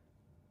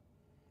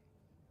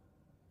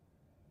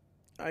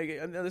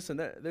 Listen,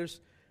 there's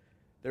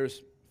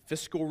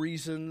fiscal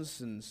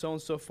reasons and so on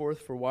and so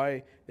forth for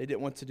why they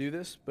didn't want to do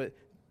this, but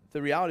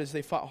the reality is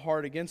they fought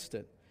hard against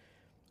it.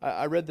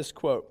 I read this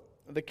quote.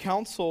 The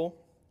council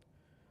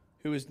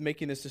who was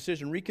making this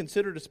decision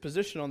reconsidered its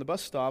position on the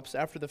bus stops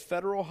after the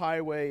Federal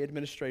Highway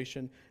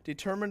Administration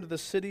determined the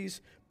city's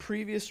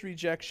previous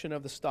rejection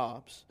of the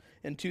stops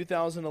in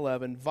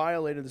 2011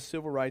 violated the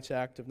Civil Rights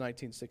Act of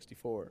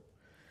 1964.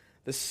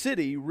 The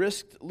city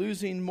risked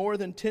losing more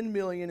than $10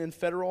 million in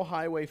federal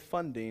highway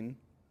funding,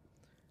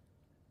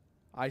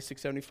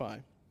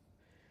 I-675,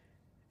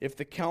 if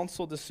the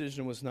council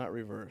decision was not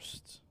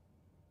reversed.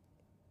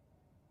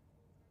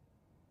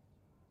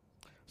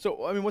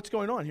 So, what's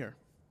going on here?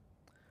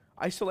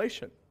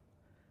 Isolation.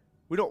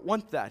 We don't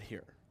want that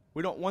here.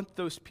 We don't want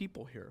those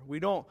people here. We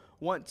don't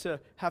want to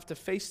have to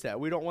face that.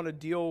 We don't want to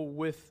deal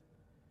with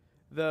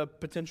the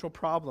potential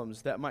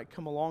problems that might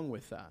come along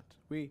with that.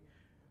 We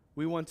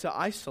want to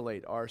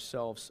isolate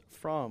ourselves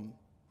from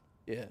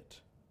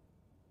it.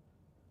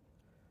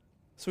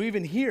 So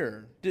even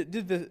here,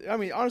 I'm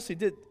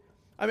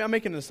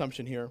making an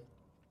assumption here.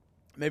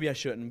 Maybe I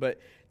shouldn't, but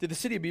did the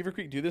city of Beaver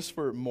Creek do this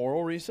for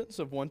moral reasons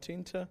of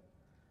wanting to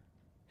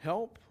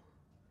help?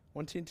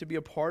 Wanting to be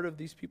a part of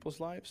these people's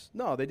lives?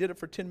 No, they did it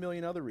for 10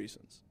 million other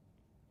reasons.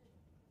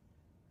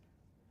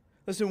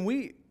 Listen,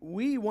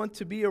 we want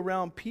to be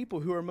around people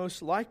who are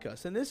most like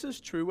us. And this is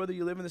true whether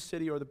you live in the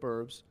city or the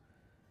burbs.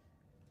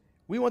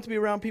 We want to be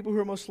around people who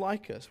are most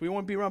like us. We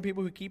want to be around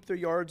people who keep their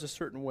yards a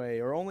certain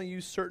way or only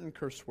use certain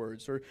curse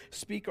words or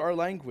speak our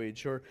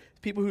language or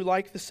people who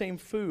like the same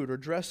food or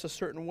dress a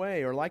certain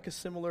way or like a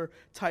similar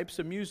types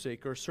of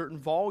music or certain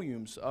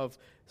volumes of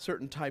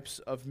certain types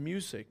of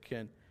music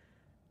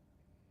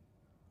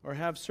or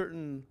have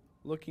certain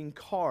looking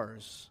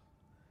cars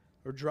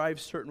or drive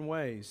certain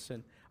ways.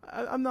 And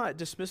I'm not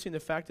dismissing the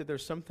fact that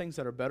there's some things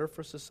that are better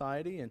for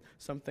society and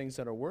some things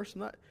that are worse.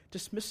 I'm not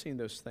dismissing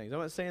those things. I'm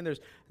not saying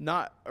there's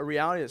not a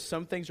reality that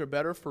some things are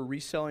better for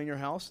reselling your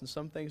house and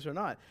some things are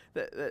not.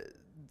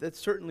 That's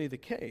certainly the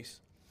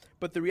case.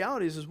 But the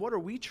reality is what are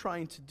we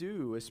trying to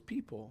do as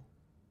people?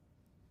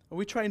 Are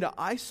we trying to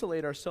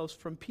isolate ourselves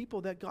from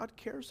people that God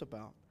cares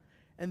about?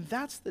 And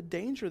that's the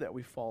danger that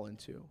we fall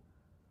into.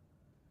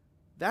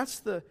 That's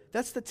the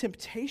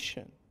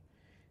temptation.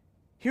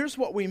 Here's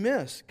what we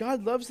miss.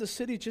 God loves the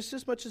city just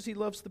as much as he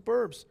loves the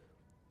burbs.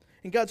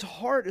 And God's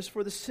heart is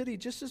for the city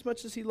just as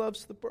much as he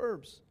loves the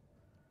burbs.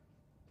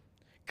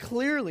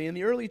 Clearly, in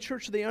the early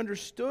church, they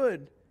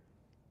understood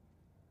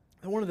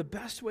that one of the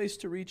best ways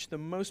to reach the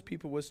most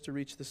people was to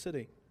reach the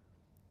city.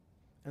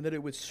 And that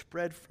it would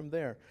spread from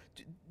there.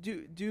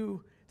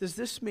 Does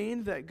this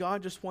mean that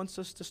God just wants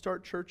us to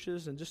start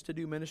churches and just to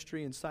do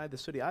ministry inside the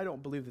city? I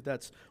don't believe that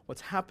that's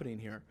what's happening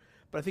here.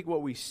 But I think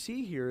what we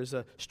see here is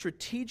a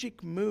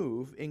strategic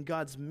move in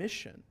God's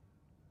mission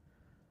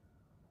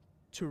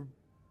to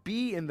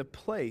be in the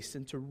place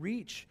and to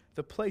reach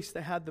the place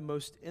that had the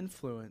most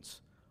influence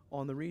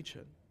on the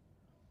region.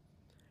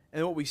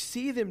 And what we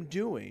see them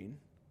doing,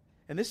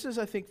 and this is,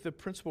 I think, the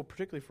principle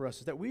particularly for us,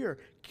 is that we are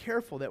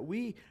careful that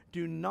we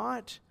do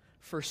not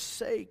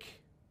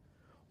forsake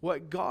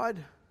what God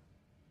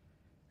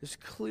has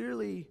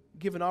clearly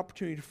given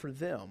opportunity for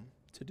them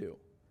to do.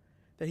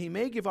 That he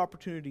may give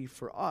opportunity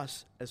for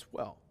us as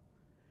well.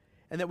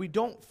 And that we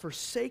don't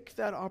forsake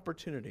that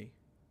opportunity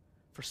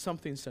for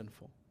something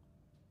sinful.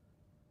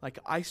 Like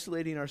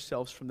isolating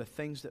ourselves from the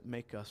things that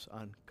make us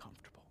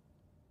uncomfortable.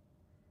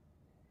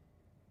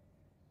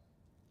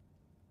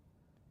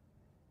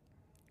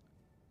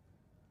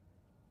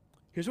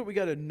 here's what we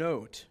got to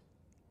note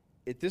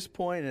at this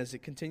point, as it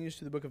continues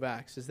through the book of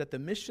Acts, is that the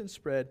mission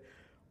spread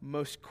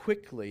most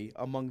quickly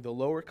among the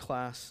lower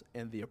class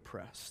and the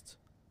oppressed.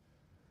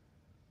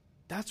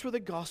 That's where the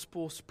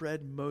gospel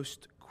spread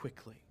most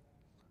quickly.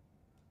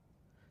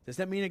 Does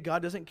that mean that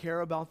God doesn't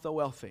care about the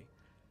wealthy?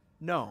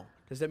 No.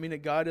 Does that mean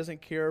that God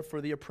doesn't care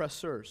for the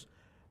oppressors?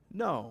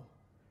 No.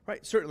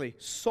 Right? Certainly,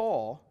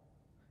 Saul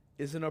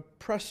is an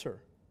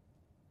oppressor,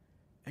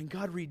 and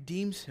God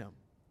redeems him.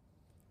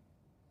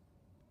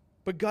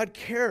 But God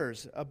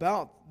cares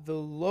about the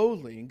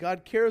lowly, and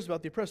God cares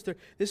about the oppressed.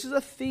 This is a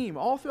theme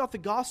all throughout the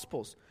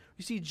Gospels.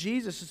 You see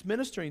Jesus is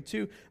ministering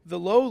to the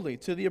lowly,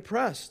 to the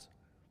oppressed.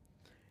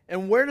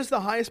 And where does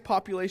the highest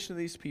population of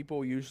these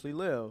people usually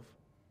live?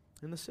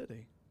 In the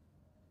city.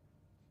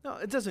 No,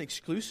 it doesn't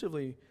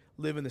exclusively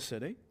live in the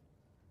city.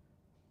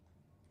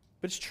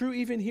 But it's true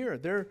even here.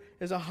 There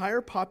is a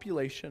higher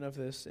population of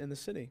this in the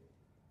city.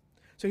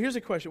 So here's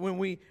a question.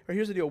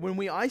 Here's the deal. When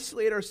we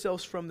isolate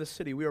ourselves from the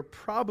city, we are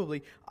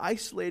probably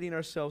isolating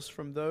ourselves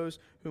from those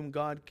whom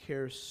God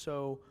cares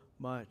so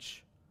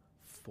much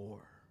for.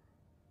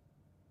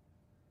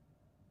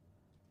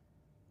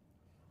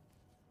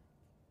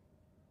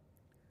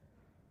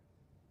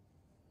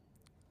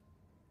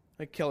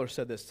 Like Keller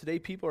said this, today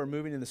people are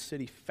moving in the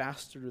city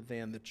faster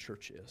than the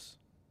church is.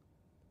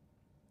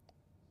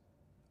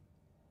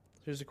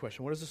 Here's the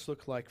question. What does this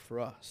look like for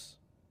us?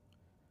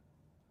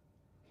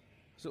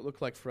 What does it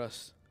look like for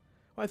us?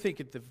 Well, I think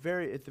at the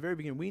very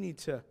beginning, we need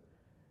to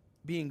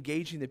be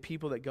engaging the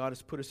people that God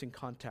has put us in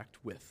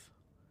contact with,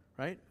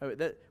 right?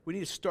 We need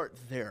to start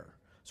there.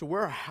 So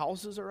where our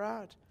houses are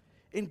at,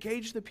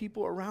 engage the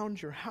people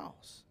around your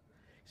house.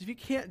 Because if you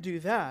can't do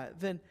that,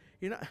 then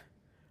you're not,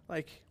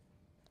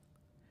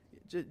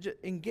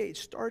 engage,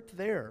 start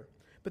there.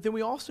 But then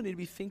we also need to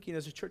be thinking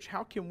as a church,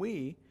 how can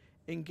we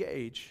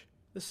engage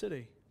the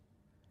city?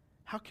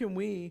 How can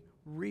we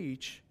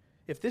reach,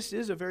 if this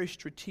is a very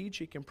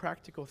strategic and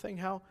practical thing,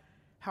 how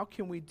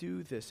can we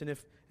do this? And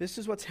if this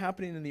is what's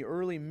happening in the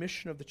early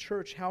mission of the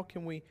church, how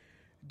can we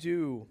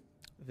do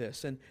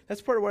this? And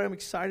that's part of what I'm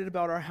excited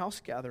about our house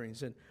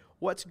gatherings and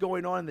what's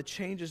going on and the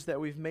changes that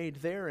we've made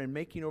there and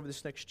making over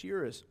this next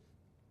year is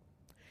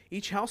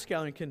each house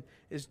gathering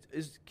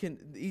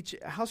each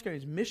house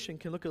gathering's mission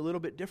can look a little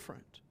bit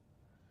different.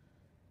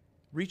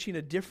 Reaching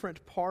a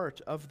different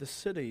part of the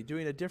city,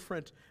 doing a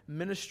different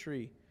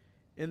ministry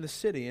in the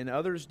city, and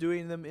others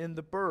doing them in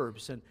the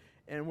burbs.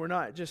 And we're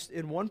not just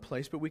in one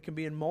place, but we can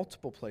be in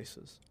multiple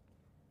places.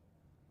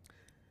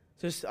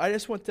 So I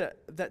just want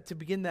that to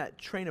begin that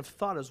train of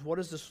thought is, what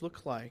does this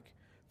look like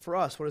for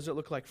us? What does it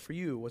look like for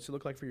you? What's it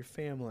look like for your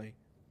family?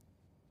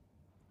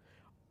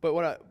 But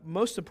what I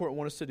most importantly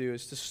want us to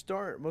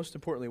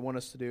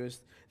do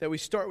is that we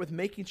start with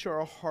making sure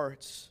our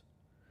hearts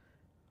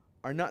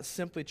are not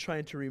simply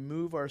trying to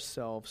remove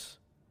ourselves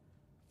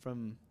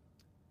from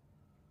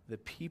the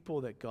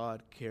people that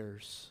God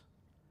cares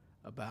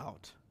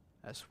about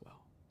as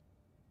well.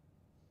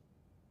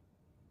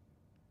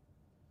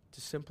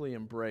 To simply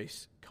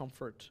embrace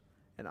comfort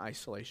and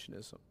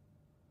isolationism.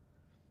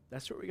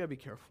 That's where we got to be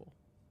careful.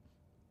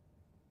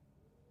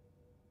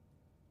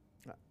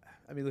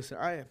 I mean, listen,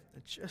 I am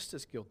just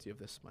as guilty of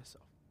this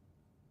myself.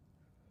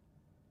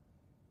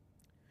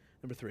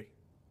 Number 3.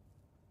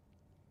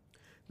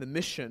 The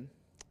mission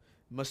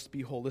must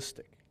be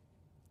holistic.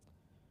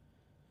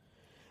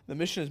 The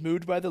mission is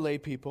moved by the lay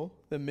people.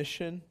 The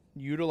mission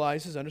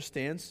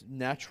understands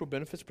natural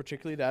benefits,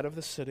 particularly that of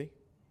the city.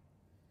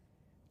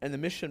 And the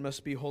mission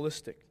must be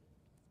holistic.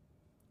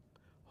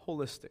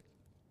 Holistic.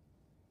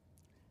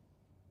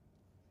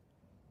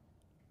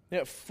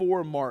 There are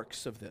 4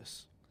 marks of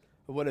this,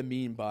 of what I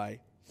mean by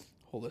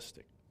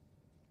holistic.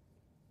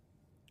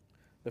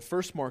 The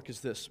first mark is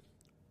this,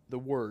 the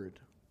Word.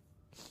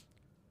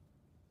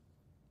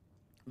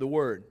 The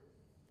Word.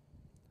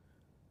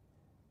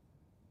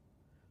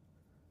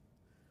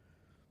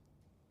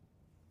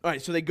 All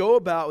right, so they go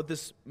about with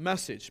this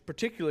message,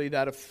 particularly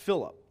that of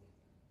Philip.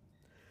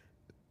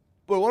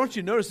 But what I want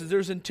you to notice is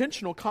there's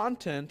intentional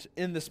content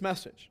in this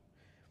message.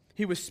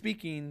 He was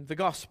speaking the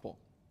gospel.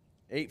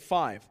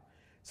 8:5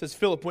 says,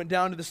 Philip went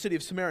down to the city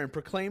of Samaria and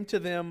proclaimed to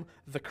them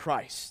the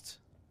Christ.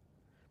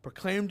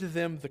 Proclaimed to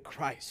them the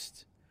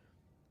Christ.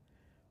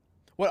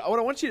 What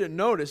I want you to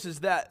notice is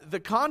that the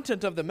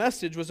content of the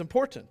message was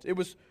important. It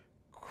was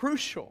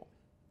crucial.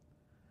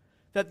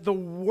 That the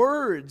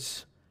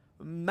words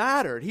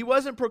mattered. He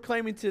wasn't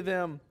proclaiming to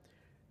them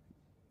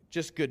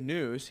just good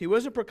news. He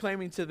wasn't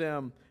proclaiming to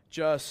them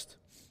just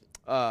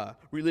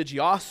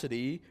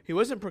religiosity. He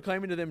wasn't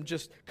proclaiming to them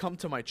just come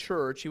to my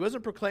church. He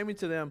wasn't proclaiming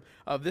to them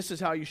this is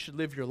how you should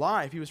live your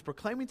life. He was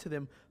proclaiming to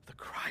them the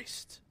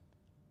Christ.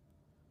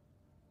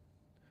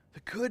 The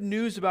good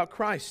news about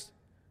Christ.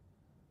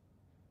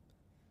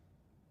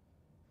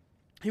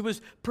 He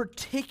was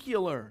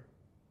particular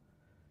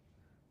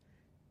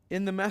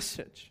in the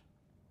message.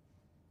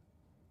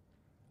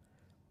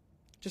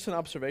 Just an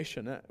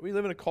observation. We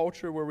live in a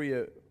culture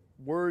where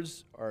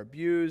words are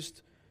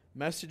abused,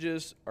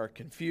 messages are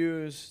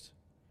confused.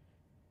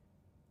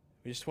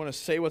 We just want to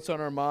say what's on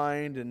our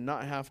mind and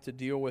not have to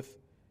deal with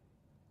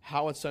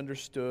how it's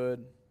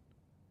understood.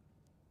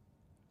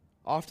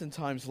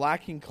 Oftentimes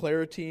lacking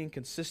clarity and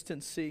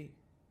consistency,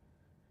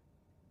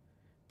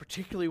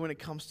 particularly when it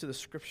comes to the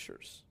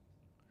Scriptures.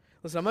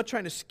 Listen, I'm not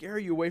trying to scare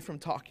you away from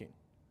talking.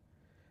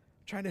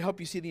 I'm trying to help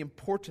you see the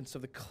importance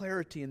of the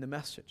clarity in the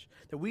message,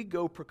 that we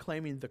go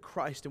proclaiming the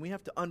Christ, and we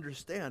have to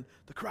understand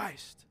the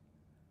Christ.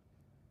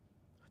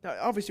 Now,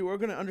 obviously, we're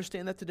going to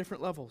understand that to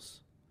different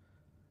levels,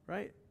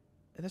 right?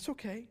 And that's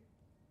okay.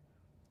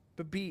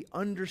 But be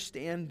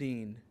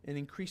understanding in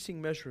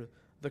increasing measure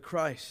the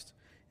Christ,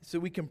 so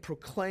we can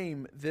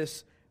proclaim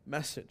this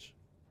message.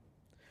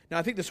 Now,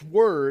 I think this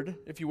word,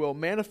 if you will,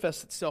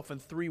 manifests itself in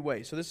three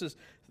ways. So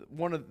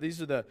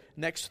these are the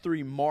next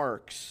three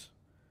marks,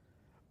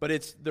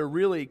 but they're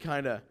really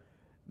kind of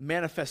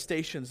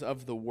manifestations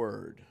of the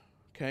word.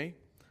 Okay?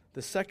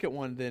 The second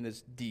one then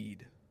is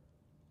deed.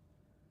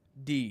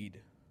 Deed.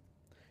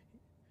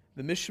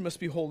 The mission must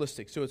be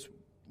holistic. So it's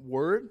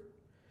word.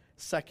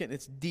 Second,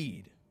 it's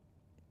deed.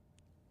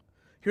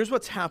 Here's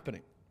what's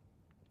happening.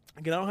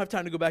 Again, I don't have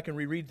time to go back and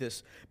reread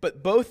this,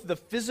 but both the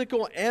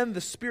physical and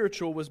the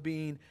spiritual was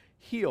being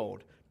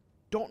healed.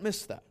 Don't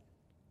miss that.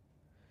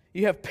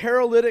 You have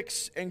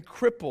paralytics and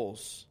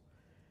cripples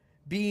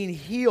being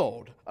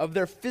healed of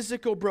their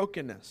physical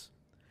brokenness.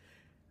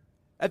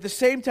 At the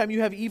same time, you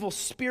have evil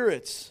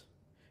spirits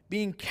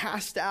being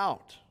cast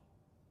out.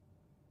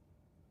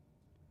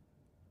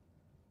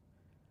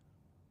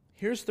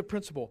 Here's the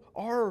principle.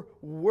 Our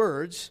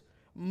words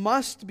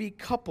must be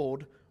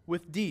coupled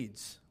with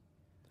deeds.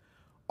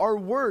 Our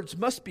words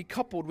must be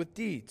coupled with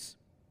deeds.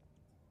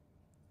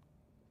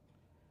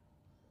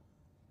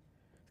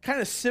 Kind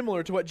of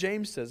similar to what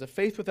James says, a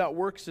faith without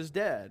works is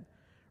dead,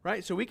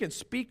 right? So we can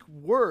speak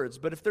words,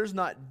 but if there's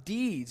not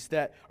deeds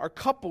that are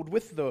coupled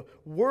with the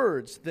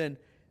words, then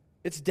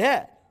it's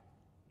dead.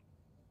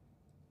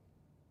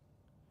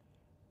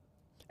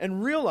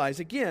 And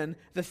realize, again,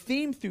 the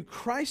theme through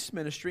Christ's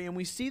ministry, and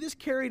we see this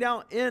carried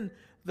out in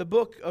the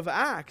book of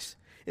Acts,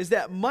 is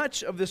that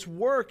much of this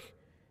work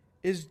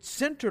is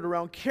centered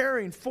around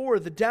caring for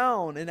the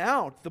down and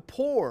out, the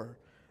poor,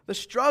 the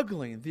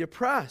struggling, the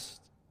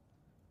oppressed.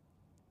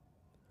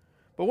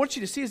 But what I want you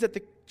to see is that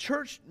the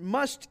church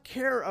must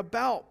care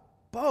about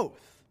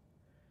both.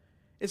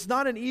 It's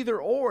not an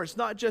either or. It's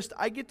not just,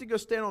 I get to go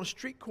stand on a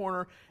street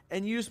corner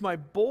and use my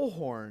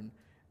bullhorn,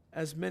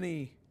 as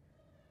many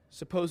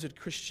supposed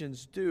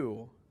Christians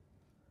do.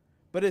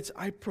 But it's,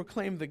 I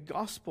proclaim the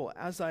gospel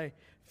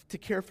to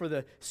care for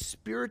the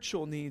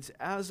spiritual needs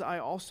as I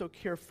also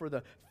care for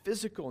the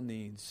physical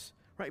needs,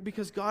 right?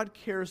 Because God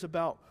cares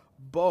about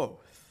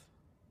both.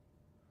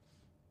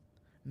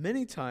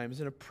 Many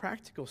times, in a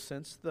practical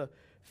sense, the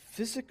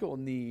physical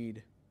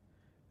need,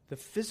 the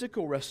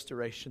physical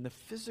restoration, the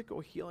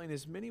physical healing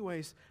is in many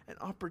ways an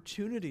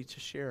opportunity to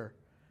share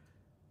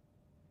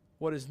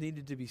what is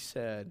needed to be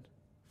said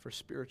for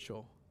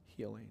spiritual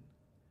healing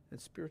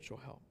and spiritual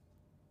help.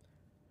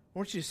 What I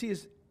want you to see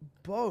is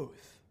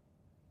both.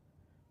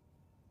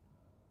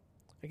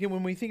 Again,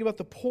 when we think about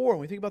the poor,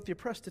 when we think about the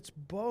oppressed, it's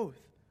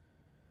both.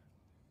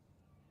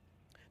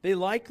 They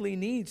likely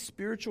need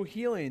spiritual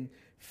healing,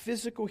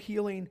 physical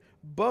healing,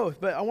 both.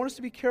 But I want us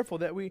to be careful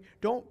that we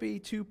don't be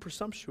too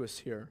presumptuous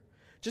here.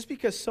 Just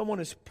because someone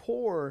is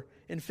poor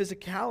in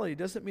physicality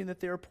doesn't mean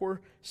that they are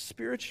poor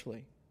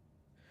spiritually.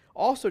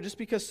 Also, just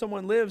because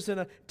someone lives in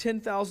a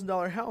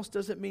 $10,000 house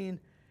doesn't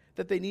mean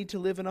that they need to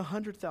live in a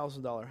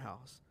 $100,000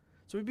 house.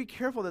 So we be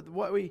careful that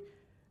what we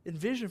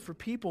envision for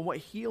people and what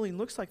healing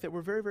looks like, that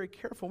we're very, very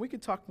careful. And we can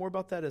talk more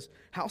about that as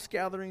house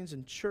gatherings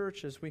and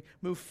church as we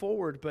move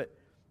forward, but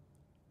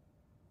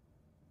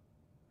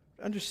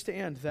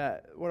understand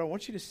that what I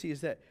want you to see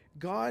is that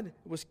God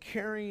was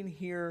caring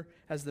here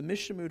as the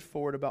mission moved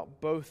forward about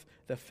both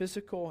the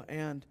physical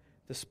and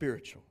the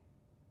spiritual.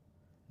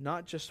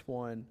 Not just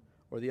one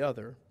or the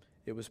other,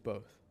 it was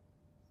both.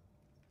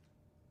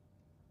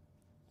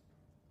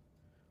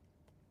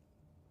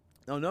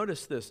 Now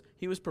notice this,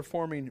 he was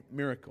performing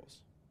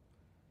miracles.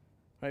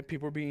 Right?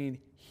 People were being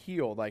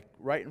healed, like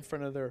right in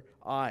front of their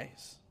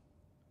eyes.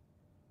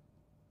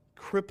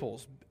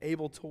 Cripples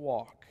able to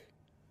walk.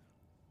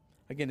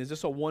 Again, is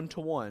this a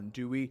one-to-one?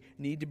 Do we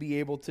need to be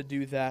able to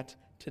do that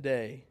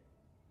today?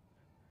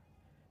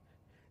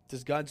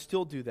 Does God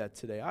still do that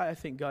today? I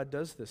think God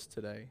does this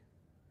today.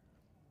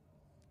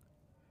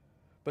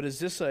 But is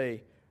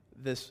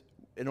this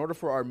in order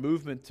for our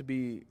movement to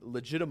be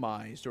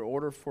legitimized, or in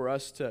order for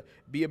us to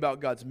be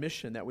about God's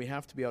mission, that we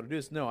have to be able to do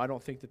this? No, I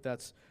don't think that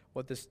that's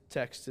what this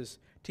text is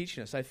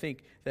teaching us. I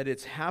think that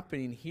it's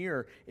happening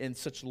here in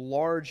such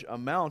large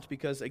amount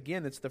because,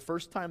 again, it's the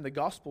first time the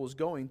gospel is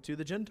going to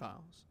the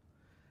Gentiles.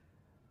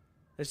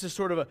 It's just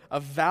sort of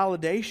a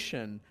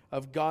validation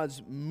of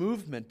God's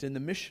movement in the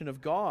mission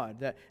of God,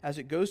 that as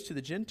it goes to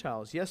the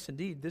Gentiles, yes,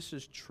 indeed, this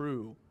is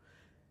true.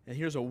 And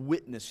here's a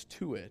witness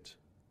to it.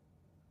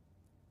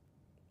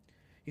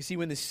 You see,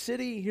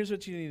 here's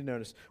what you need to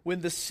notice.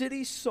 When the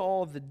city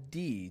saw the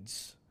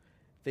deeds,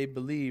 they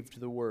believed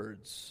the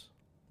words.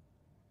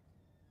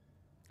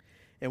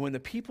 And when the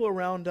people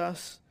around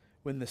us,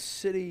 when the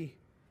city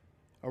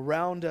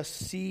around us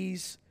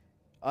sees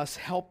us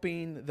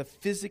helping the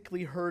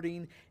physically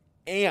hurting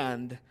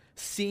and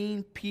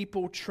seeing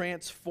people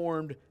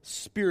transformed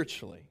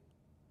spiritually,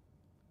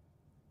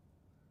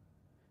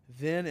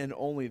 then and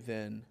only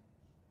then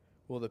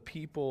will the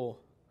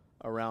people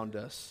around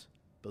us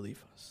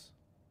believe us.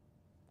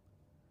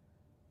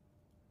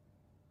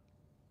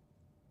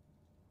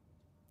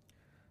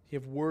 You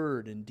have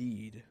word and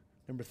deed.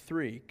 Number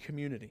 3,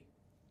 community.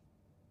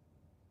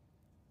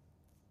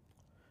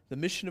 The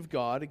mission of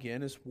God,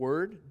 again, is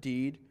word,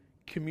 deed,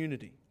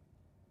 community.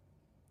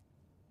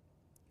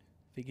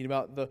 Thinking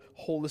about the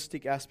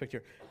holistic aspect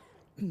here.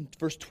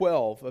 Verse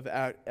 12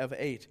 of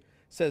 8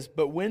 says,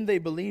 "But when they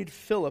believed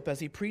Philip as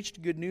he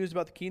preached good news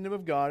about the kingdom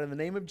of God in the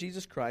name of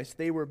Jesus Christ,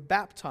 they were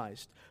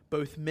baptized,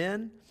 both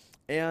men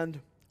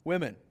and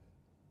women."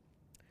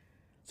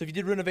 So if you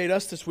did Renovate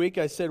Us this week,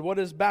 I said, what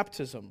is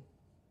baptism?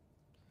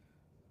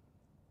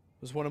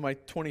 It was one of my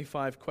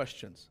 25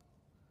 questions.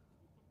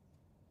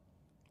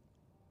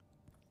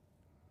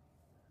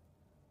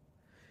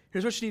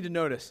 Here's what you need to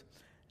notice.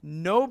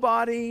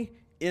 Nobody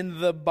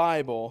in the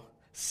Bible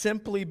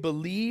simply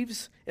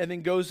believes and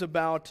then goes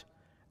about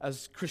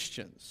as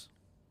Christians.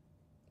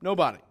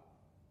 Nobody.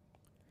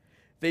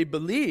 They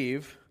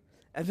believe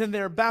and then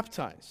they're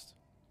baptized.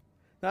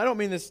 Now, I don't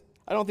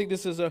think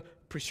this is a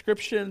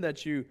prescription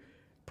that you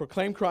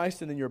proclaim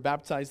Christ and then you're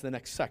baptized the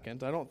next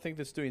second. I don't think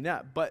that's doing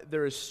that. But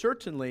there is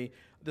certainly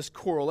this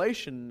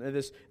correlation,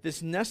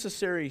 this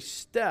necessary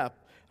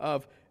step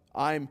of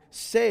I'm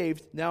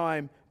saved, now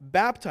I'm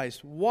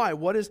baptized. Why?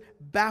 What is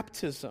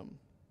baptism?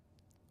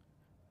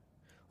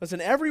 Listen,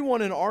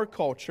 everyone in our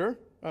culture,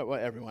 well,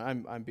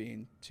 everyone, I'm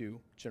being too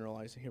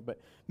generalizing here,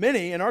 but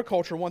many in our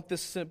culture want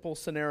this simple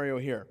scenario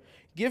here.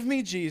 Give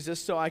me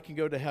Jesus so I can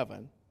go to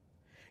heaven.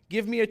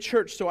 Give me a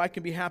church so I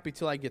can be happy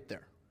till I get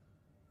there.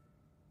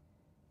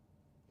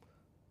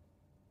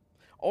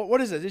 Oh,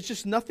 what is it? It's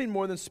just nothing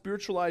more than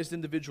spiritualized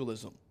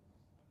individualism.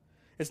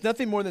 It's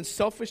nothing more than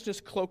selfishness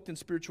cloaked in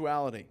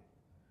spirituality.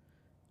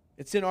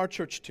 It's in our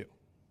church too.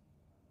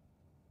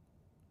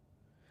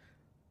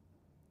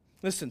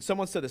 Listen,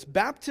 someone said this.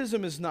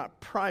 Baptism is not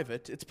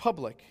private, it's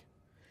public.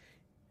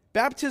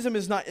 Baptism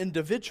is not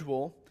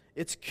individual,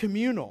 it's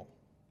communal.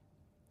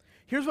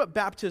 Here's what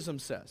baptism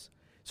says.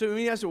 So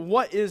when you ask,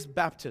 what is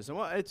baptism?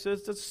 Well, it's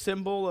a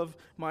symbol of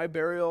my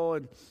burial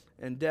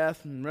and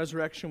death and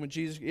resurrection with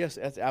Jesus. Yes,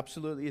 that's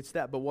absolutely, it's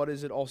that. But what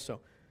is it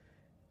also?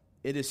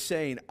 It is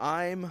saying,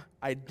 I'm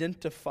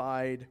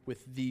identified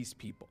with these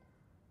people.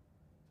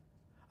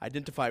 I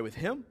identify with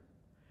him,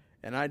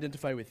 and I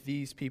identify with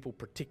these people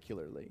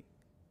particularly.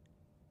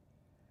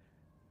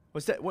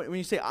 What's that? When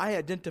you say, I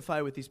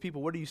identify with these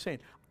people, what are you saying?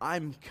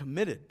 I'm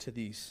committed to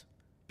these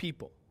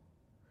people.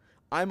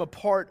 I'm a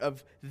part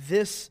of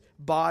this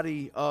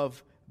body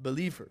of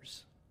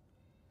believers.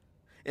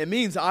 It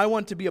means I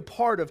want to be a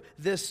part of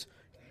this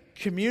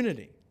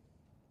community.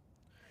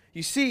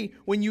 You see,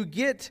 when you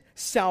get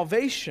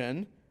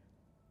salvation,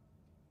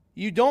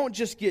 you don't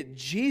just get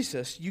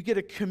Jesus, you get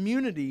a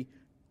community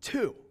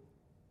too.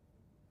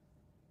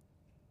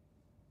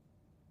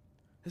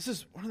 This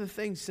is one of the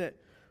things that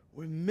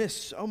we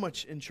miss so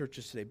much in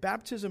churches today.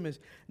 Baptism is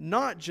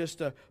not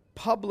just a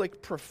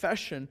public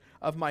profession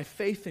of my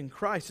faith in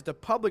Christ. It's a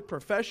public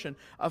profession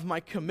of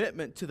my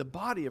commitment to the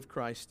body of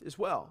Christ as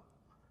well.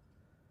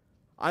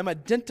 I'm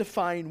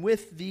identifying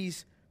with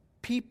these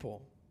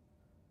people.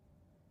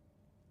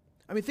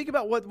 I mean, think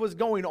about what was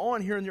going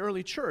on here in the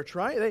early church,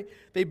 right?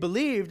 They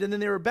believed and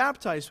then they were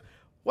baptized.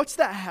 What's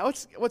that?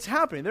 What's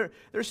happening?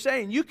 They're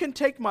saying, you can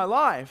take my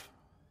life,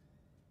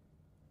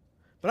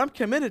 but I'm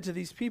committed to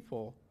these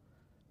people,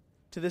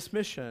 to this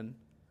mission,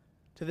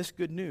 to this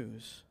good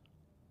news.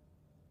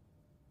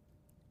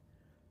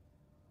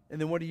 And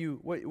then what do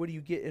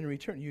you get in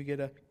return? You get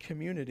a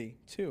community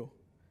too.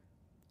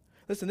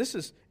 Listen, this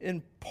is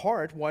in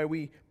part why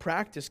we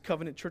practice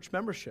covenant church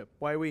membership,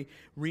 why we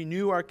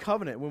renew our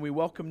covenant when we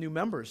welcome new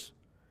members.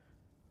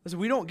 Listen,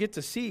 we don't get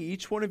to see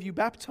each one of you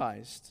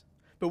baptized,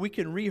 but we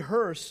can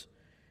rehearse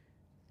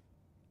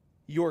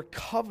your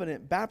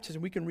covenant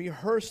baptism. We can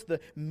rehearse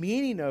the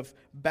meaning of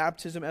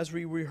baptism as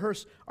we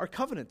rehearse our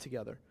covenant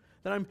together.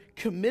 That I'm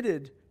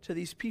committed to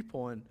these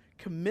people and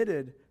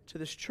committed to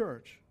this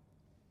church.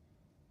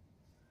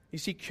 You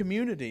see,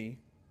 community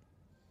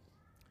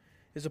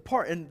is a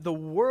part. And the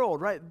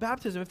world, right?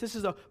 Baptism, if this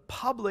is a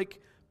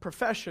public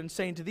profession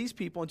saying to these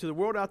people and to the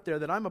world out there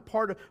that I'm a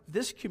part of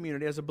this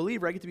community, as a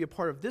believer, I get to be a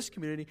part of this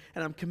community,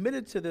 and I'm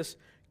committed to this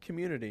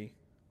community.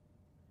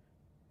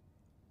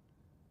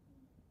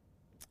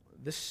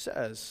 This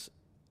says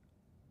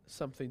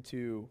something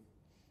to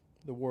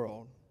the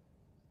world.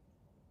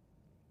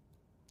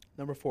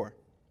 Number 4.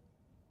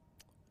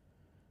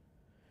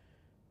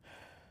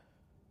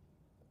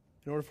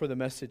 In order for the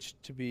mission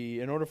to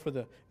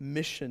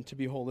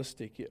be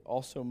holistic, it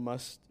also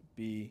must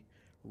be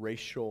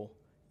racial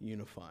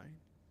unifying.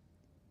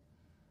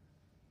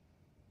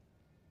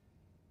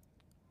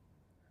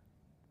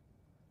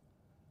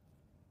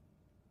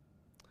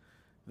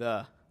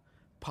 The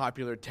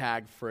popular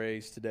tag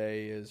phrase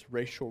today is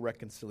racial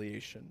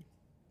reconciliation.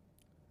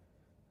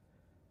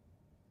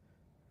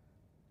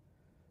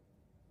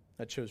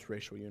 That shows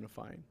racial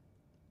unifying.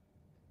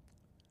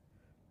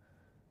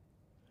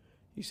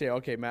 You say,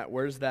 okay, Matt,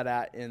 where's that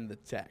at in the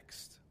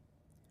text?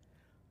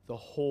 The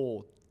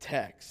whole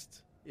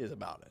text is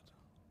about it.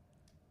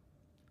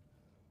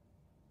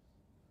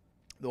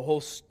 The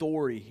whole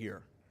story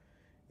here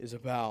is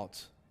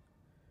about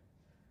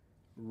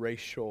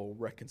racial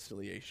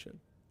reconciliation.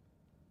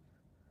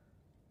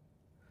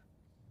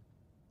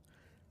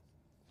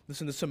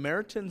 Listen, the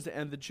Samaritans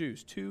and the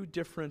Jews, two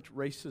different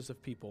races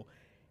of people,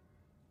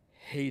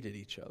 hated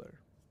each other.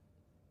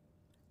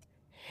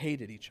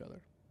 Hated each other.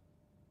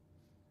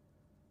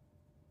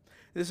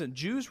 Listen,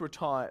 Jews were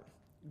taught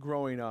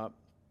growing up,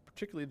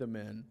 particularly the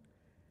men,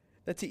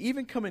 that to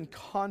even come in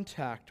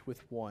contact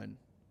with one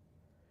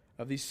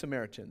of these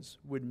Samaritans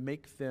would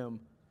make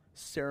them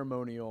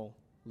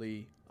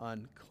ceremonially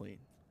unclean.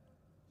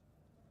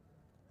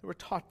 They were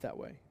taught that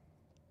way.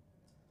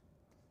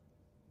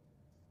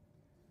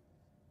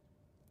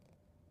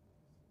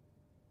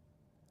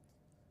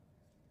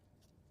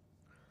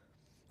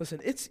 Listen,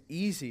 it's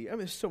easy. I mean,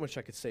 there's so much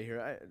I could say here.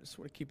 I just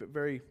want to keep it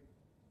very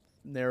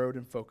narrowed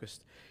and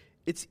focused.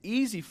 It's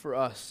easy for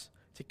us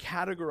to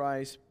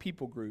categorize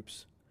people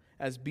groups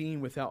as being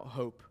without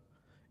hope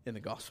in the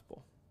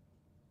gospel.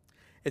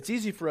 It's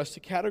easy for us to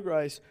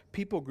categorize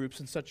people groups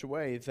in such a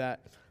way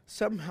that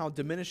somehow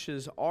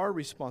diminishes our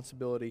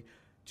responsibility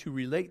to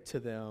relate to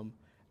them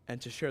and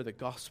to share the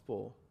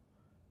gospel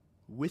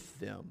with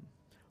them,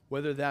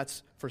 whether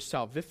that's for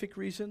salvific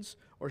reasons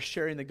or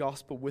sharing the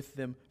gospel with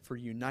them for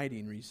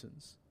uniting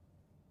reasons.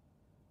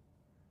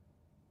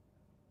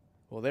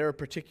 Well, they're a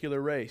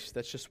particular race.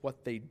 That's just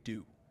what they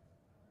do.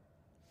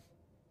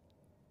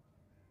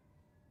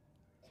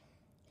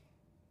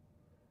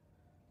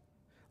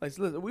 Like,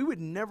 listen, we would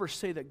never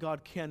say that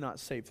God cannot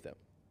save them.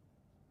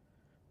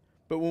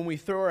 But when we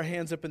throw our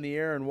hands up in the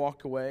air and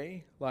walk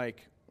away,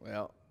 like,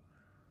 well,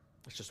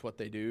 it's just what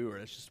they do, or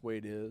it's just the way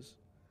it is,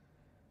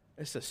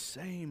 it's the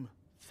same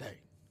thing.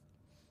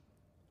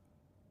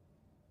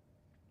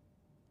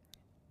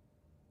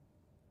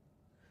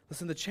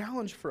 Listen, the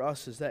challenge for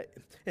us is that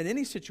in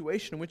any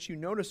situation in which you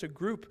notice a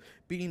group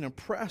being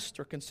oppressed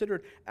or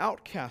considered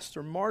outcast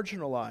or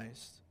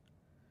marginalized,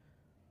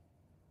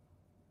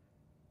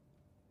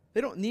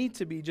 they don't need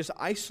to be just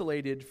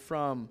isolated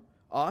from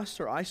us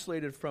or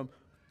isolated from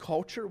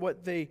culture.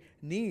 What they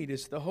need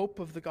is the hope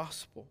of the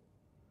gospel,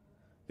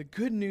 the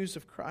good news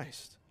of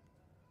Christ.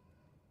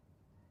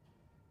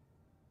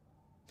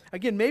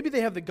 Again, maybe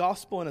they have the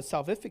gospel in a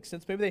salvific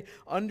sense. Maybe they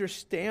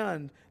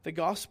understand the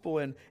gospel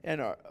and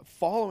are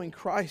following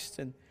Christ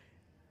and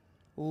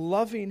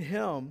loving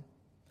Him.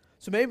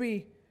 So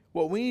maybe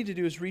what we need to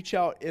do is reach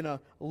out in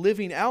a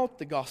living out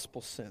the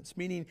gospel sense,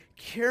 meaning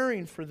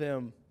caring for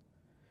them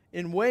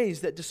in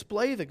ways that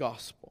display the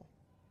gospel,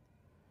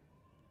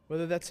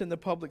 whether that's in the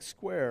public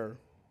square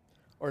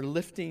or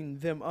lifting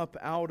them up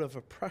out of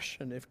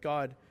oppression if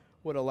God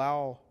would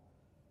allow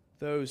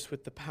those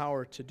with the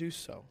power to do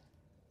so.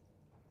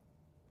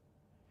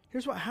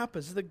 Here's what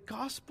happens. The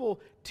gospel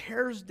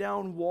tears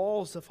down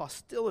walls of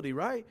hostility,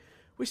 right?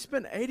 We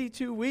spent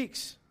 82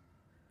 weeks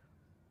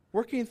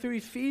working through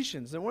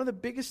Ephesians. And one of the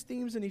biggest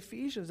themes in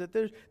Ephesians is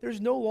that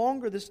there's no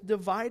longer this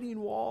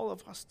dividing wall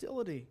of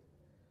hostility.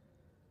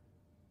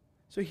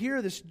 So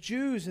here, this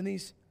Jews and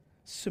these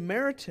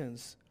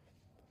Samaritans,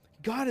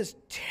 God is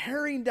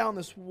tearing down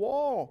this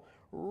wall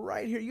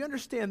right here. You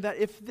understand that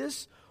if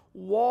this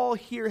wall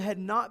here had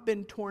not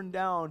been torn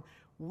down,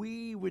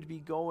 we would be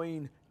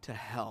going to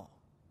hell.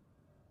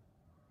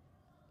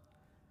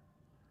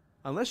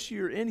 Unless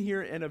you're in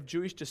here and of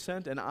Jewish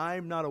descent and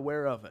I'm not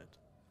aware of it,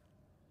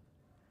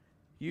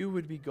 you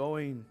would be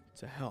going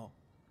to hell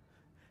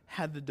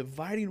had the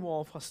dividing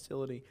wall of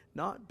hostility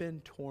not been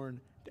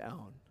torn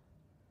down.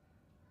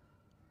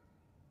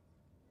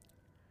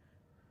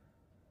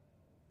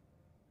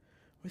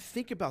 We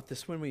think about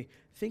this when we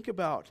think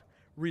about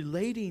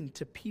relating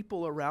to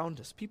people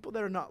around us, people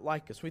that are not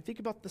like us. When we think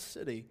about the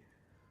city,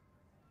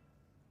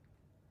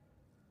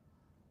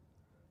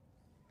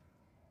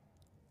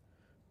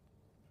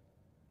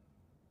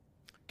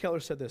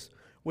 Keller said this,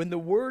 when the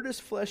word is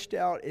fleshed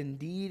out in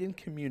deed and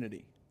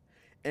community,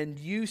 and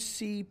you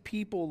see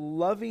people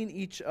loving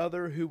each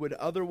other who would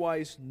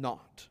otherwise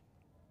not,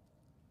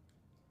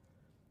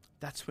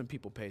 that's when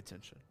people pay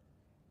attention.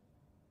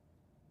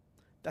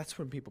 That's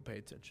when people pay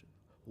attention.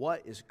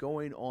 What is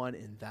going on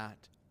in that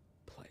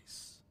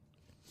place?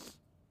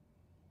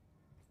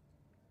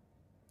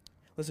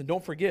 Listen,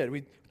 don't forget,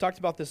 we talked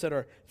about this at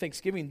our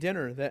Thanksgiving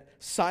dinner, that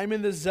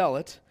Simon the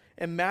Zealot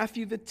and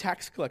Matthew the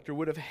tax collector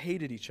would have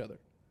hated each other,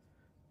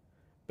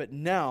 but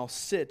now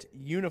sit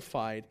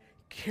unified,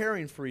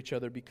 caring for each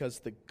other because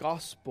the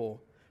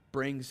gospel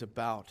brings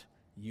about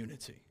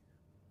unity.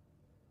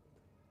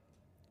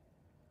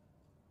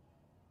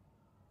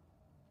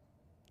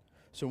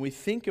 So when we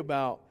think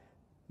about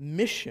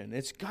mission,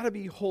 it's got to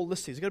be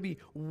holistic. It's got to be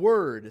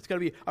word. It's got to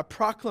be a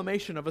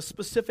proclamation of a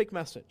specific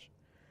message.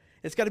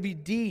 It's got to be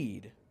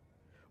deed,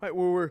 right?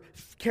 Where we're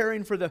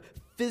caring for the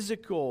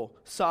physical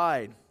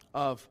side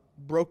of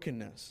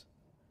brokenness.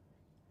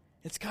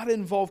 It's got to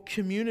involve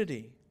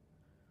community.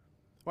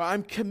 Well,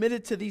 I'm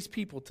committed to these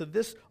people, to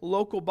this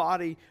local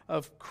body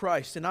of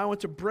Christ, and I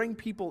want to bring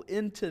people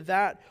into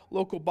that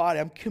local body.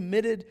 I'm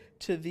committed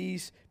to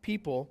these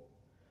people.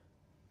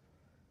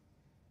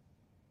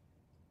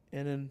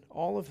 And in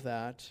all of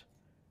that,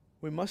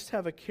 we must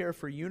have a care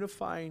for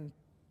unifying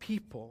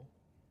people,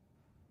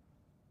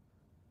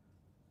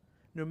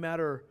 no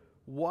matter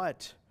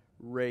what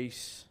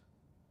race,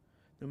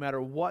 no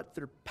matter what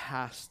their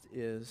past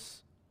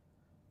is,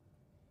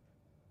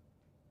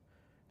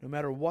 no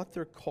matter what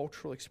their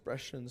cultural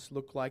expressions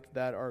look like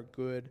that are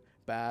good,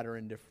 bad, or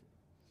indifferent.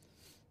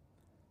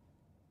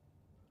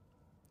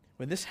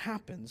 When this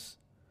happens,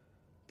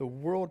 the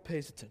world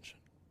pays attention.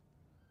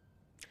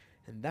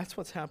 And that's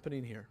what's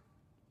happening here.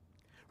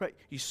 Right?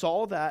 You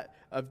saw that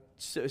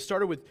it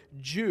started with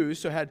Jews,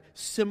 so had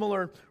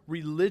similar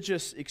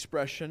religious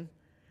expression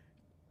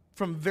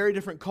from very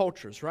different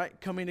cultures,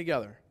 right? Coming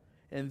together.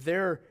 And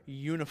they're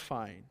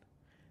unifying.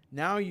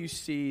 Now you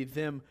see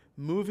them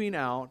moving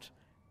out,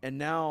 and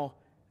now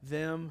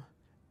them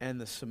and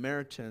the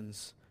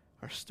Samaritans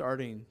are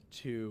starting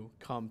to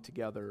come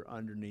together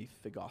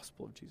underneath the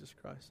gospel of Jesus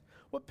Christ.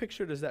 What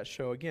picture does that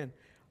show? Again,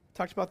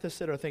 talked about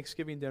this at our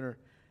Thanksgiving dinner.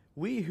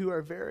 We who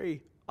are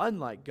very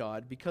unlike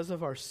God because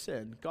of our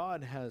sin,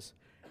 God has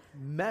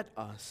met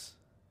us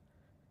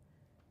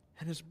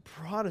and has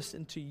brought us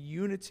into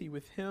unity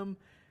with Him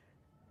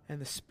and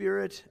the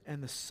Spirit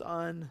and the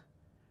Son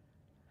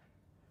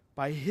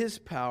by His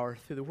power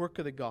through the work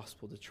of the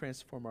gospel to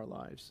transform our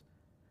lives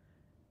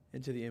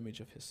into the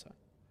image of His Son.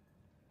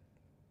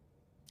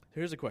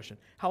 Here's a question.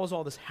 How is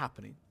all this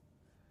happening?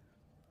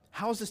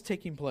 How is this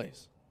taking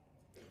place?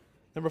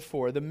 Number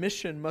 4, the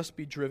mission must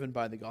be driven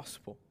by the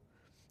gospel.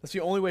 That's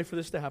the only way for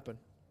this to happen.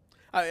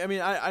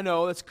 I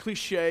know that's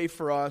cliche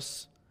for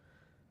us,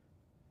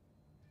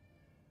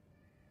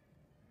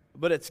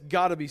 but it's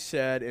got to be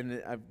said,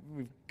 and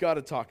we've got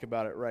to talk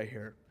about it right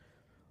here.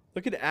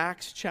 Look at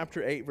Acts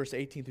chapter 8, verse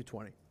 18 through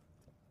 20.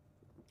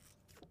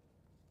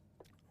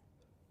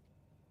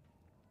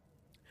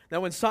 Now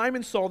when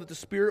Simon saw that the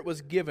Spirit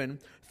was given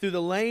through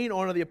the laying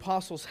on of the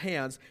apostles'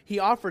 hands, he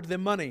offered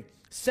them money,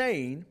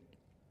 saying,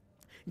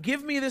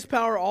 "Give me this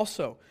power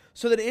also,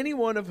 so that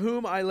anyone of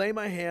whom I lay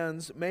my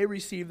hands may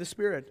receive the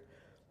Spirit."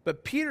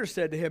 But Peter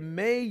said to him,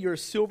 "May your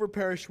silver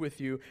perish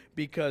with you,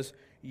 because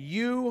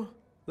you,"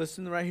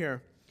 listen right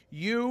here,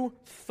 "you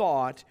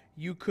thought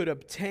you could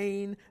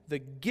obtain the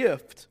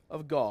gift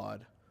of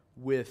God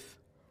with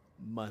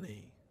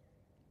money."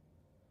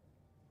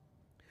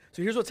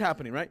 So here's what's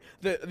happening, right?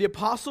 The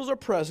apostles are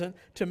present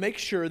to make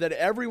sure that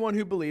everyone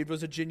who believed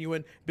was a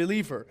genuine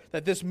believer,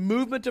 that this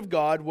movement of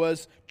God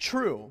was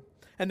true.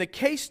 And the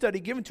case study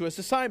given to us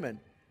is Simon.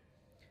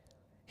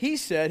 He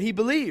said he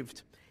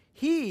believed.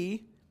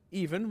 He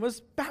even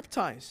was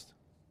baptized.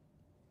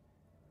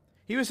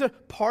 He was a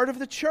part of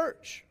the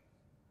church.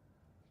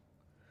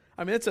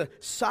 It's a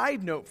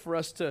side note for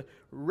us to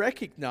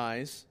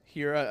recognize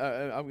here.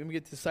 I'm going to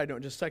get to the side note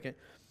in just a second.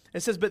 It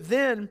says, but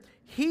then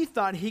he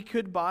thought he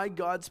could buy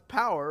God's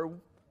power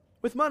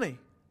with money.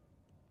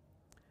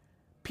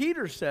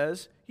 Peter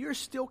says, you're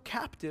still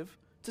captive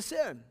to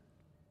sin.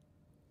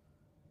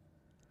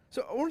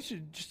 So I want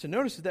you just to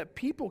notice that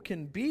people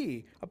can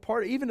be a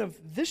part even of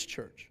this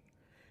church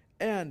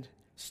and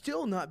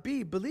still not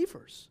be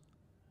believers.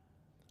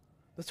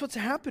 That's what's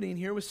happening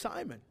here with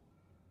Simon.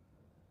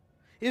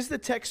 Is the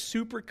text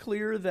super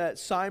clear that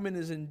Simon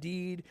is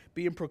indeed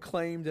being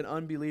proclaimed an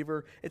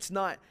unbeliever? It's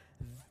not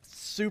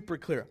super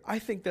clear. I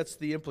think that's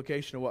the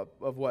implication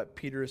of what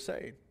Peter is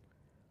saying.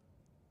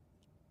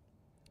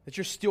 That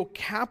you're still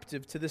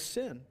captive to this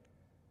sin.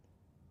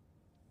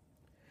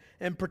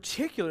 And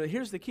particularly,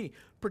 here's the key,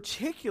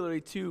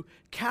 particularly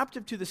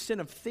captive to the sin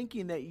of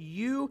thinking that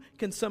you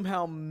can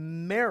somehow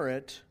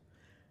merit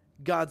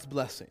God's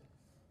blessing.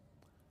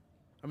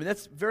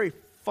 That's very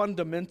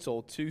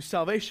fundamental to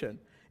salvation.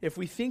 If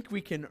we think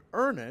we can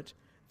earn it,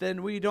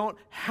 then we don't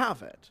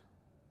have it.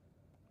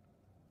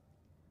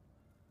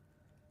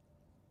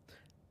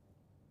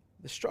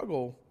 The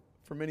struggle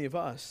for many of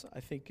us, I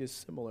think, is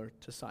similar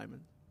to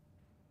Simon.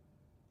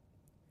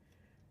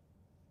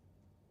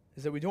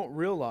 Is that we don't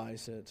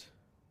realize it,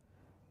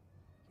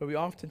 but we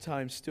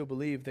oftentimes still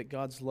believe that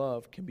God's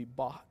love can be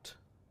bought.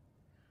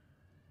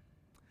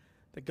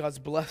 That God's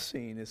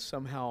blessing is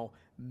somehow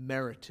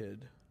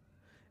merited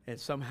and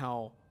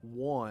somehow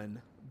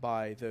won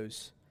by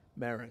those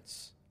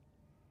merits.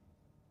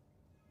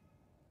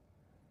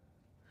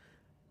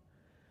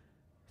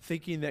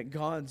 Thinking that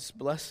God's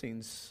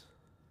blessings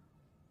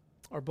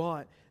are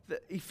bought.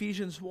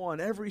 Ephesians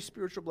 1, every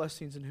spiritual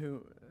blessings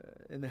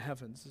in the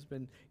heavens has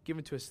been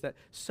given to us, that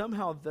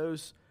somehow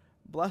those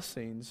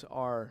blessings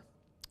are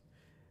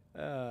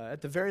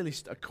at the very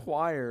least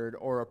acquired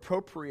or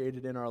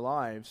appropriated in our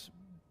lives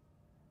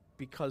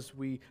because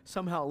we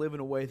somehow live in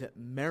a way that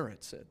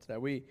merits it,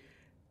 that we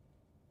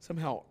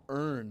somehow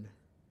earn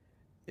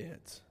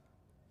it.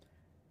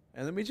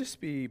 And let me just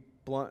be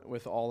blunt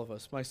with all of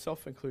us,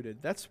 myself included.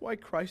 That's why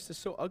Christ is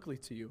so ugly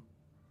to you,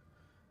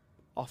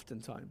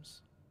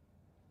 oftentimes.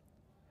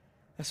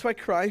 That's why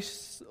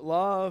Christ's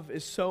love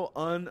is so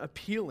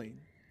unappealing.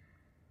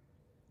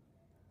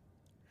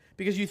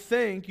 Because you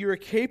think you're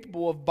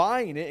capable of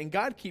buying it, and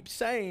God keeps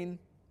saying,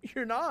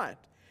 you're not.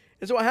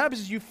 And so what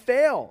happens is you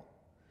fail.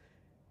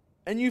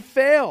 And you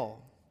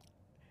fail.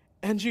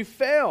 And you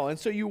fail. And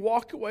so you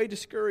walk away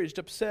discouraged,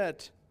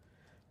 upset,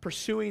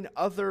 pursuing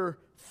other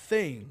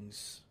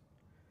things.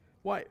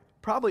 Why?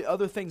 Probably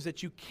other things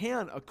that you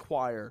can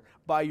acquire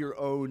by your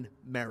own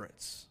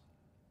merits.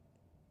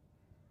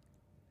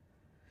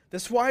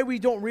 That's why we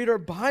don't read our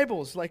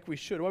Bibles like we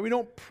should, why we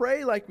don't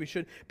pray like we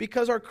should,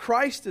 because our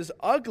Christ is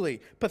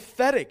ugly,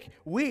 pathetic,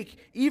 weak,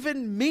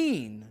 even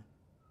mean.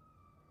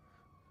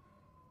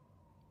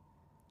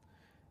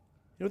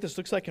 You know what this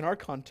looks like in our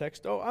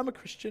context? Oh, I'm a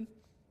Christian.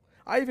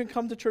 I even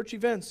come to church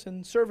events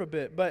and serve a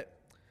bit, but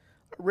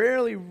I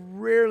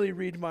rarely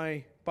read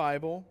my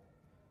Bible,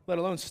 let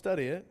alone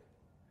study it.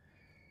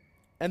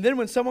 And then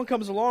when someone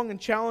comes along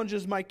and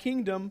challenges my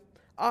kingdom,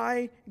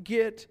 I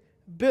get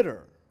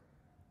bitter.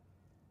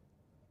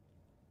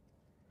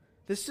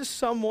 This is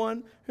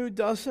someone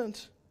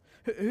this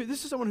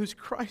is someone whose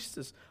Christ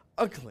is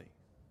ugly.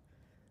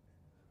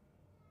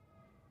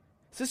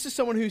 This is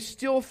someone who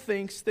still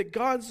thinks that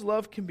God's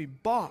love can be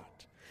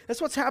bought. That's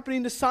what's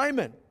happening to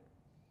Simon.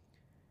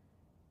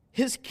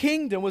 His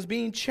kingdom was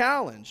being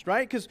challenged,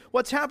 right? Because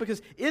what's happened?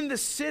 Because in the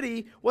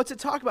city, what's it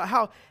talk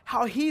about?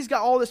 How he's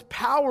got all this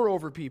power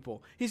over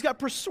people. He's got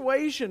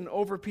persuasion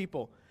over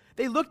people.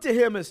 They look to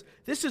him as,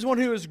 this is one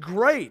who is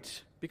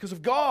great because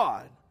of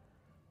God.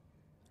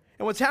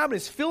 And what's happening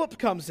is Philip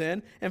comes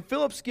in, and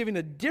Philip's giving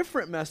a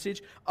different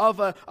message of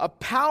a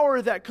power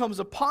that comes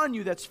upon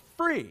you that's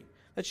free,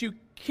 that you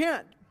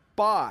can't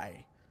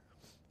buy.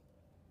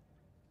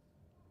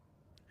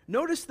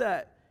 Notice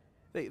that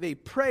they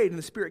prayed and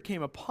the Spirit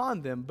came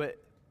upon them,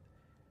 but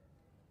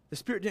the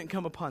Spirit didn't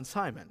come upon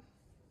Simon. And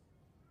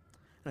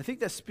I think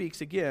that speaks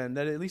again,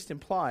 that at least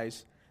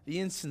implies the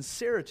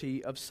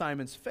insincerity of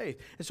Simon's faith.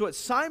 And so what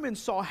Simon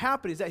saw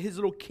happen is that his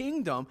little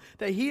kingdom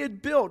that he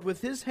had built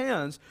with his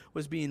hands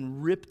was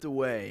being ripped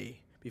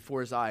away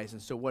before his eyes.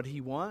 And so what he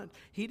wanted?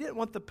 He didn't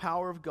want the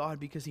power of God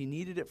because he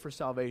needed it for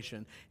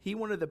salvation. He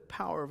wanted the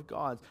power of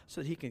God so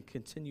that he can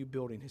continue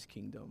building his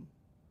kingdom.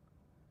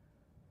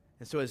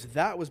 And so as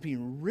that was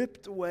being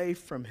ripped away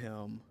from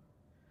him,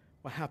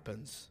 what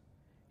happens?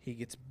 He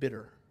gets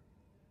bitter.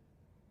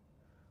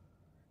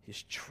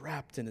 He's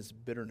trapped in his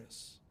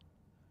bitterness.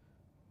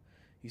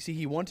 You see,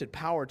 he wanted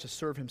power to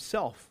serve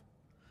himself.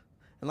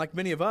 And like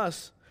many of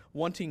us,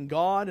 wanting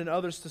God and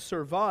others to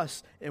serve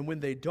us, and when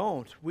they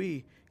don't,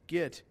 we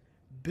get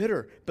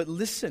bitter. But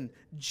listen,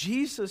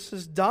 Jesus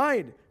has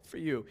died for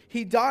you.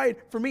 He died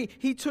for me.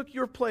 He took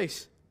your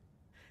place.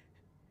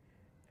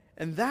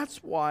 And that's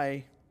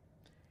why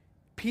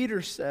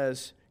Peter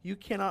says you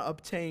cannot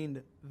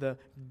obtain the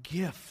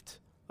gift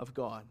of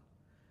God.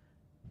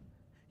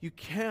 You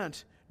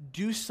can't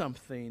do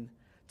something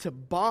to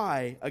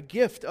buy a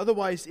gift.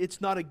 Otherwise,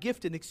 it's not a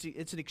gift.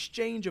 It's an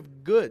exchange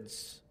of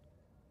goods.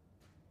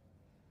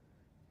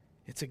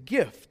 It's a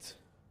gift.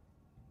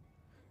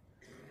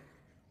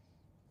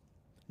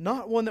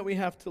 Not one that we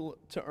have to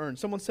earn.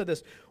 Someone said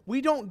this,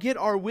 we don't get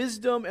our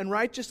wisdom and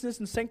righteousness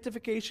and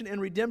sanctification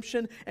and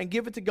redemption and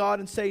give it to God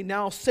and say,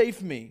 now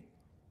save me.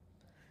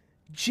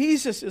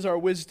 Jesus is our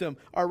wisdom,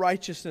 our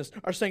righteousness,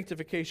 our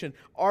sanctification,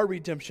 our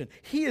redemption.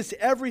 He is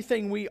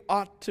everything we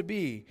ought to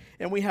be.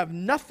 And we have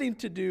nothing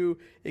to do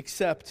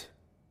except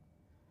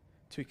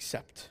to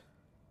accept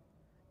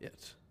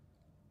it.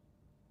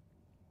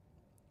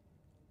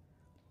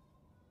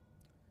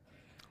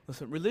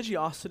 Listen,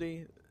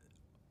 religiosity,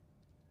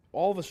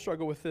 all of us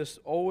struggle with this,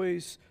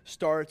 always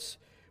starts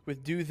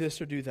with do this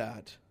or do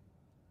that.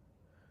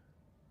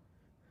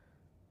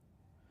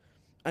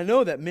 I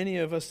know that many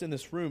of us in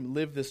this room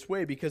live this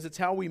way because it's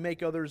how we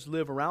make others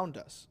live around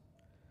us.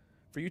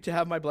 For you to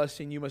have my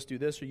blessing, you must do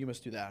this or you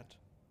must do that.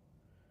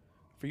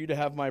 For you to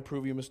have my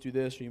approval, you must do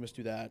this or you must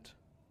do that.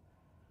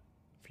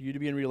 For you to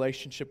be in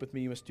relationship with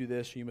me, you must do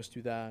this or you must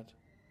do that.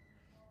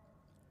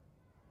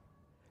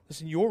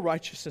 Listen, your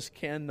righteousness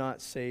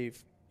cannot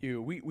save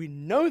you. We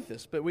know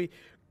this, but we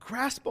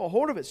grasp a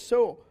hold of it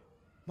so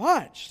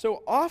much,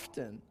 so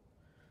often.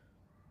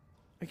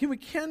 Again, we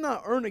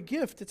cannot earn a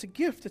gift. It's a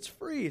gift. It's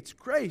free. It's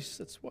grace.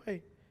 That's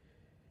why.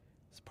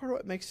 It's part of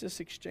what makes this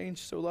exchange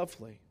so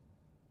lovely.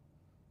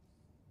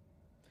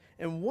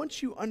 And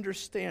once you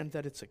understand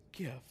that it's a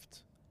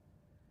gift,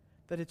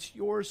 that it's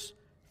yours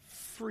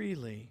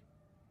freely,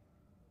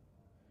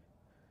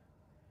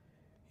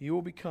 you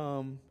will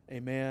become a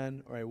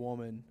man or a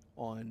woman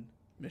on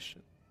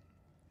mission.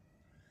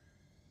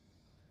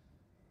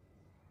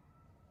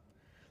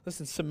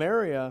 Listen,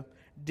 Samaria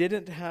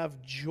didn't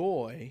have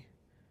joy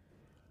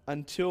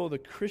until the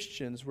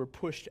Christians were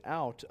pushed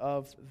out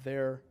of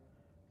their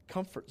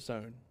comfort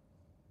zone.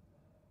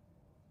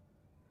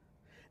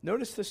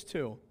 Notice this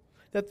too,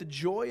 that the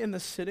joy in the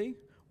city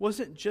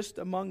wasn't just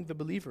among the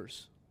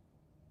believers.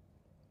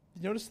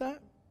 Did you notice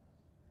that?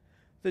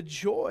 The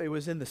joy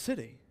was in the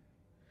city.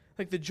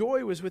 Like the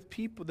joy was with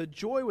people. The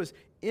joy was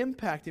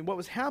impacting. What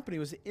was happening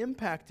was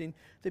impacting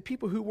the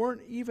people who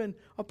weren't even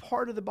a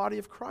part of the body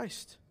of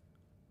Christ.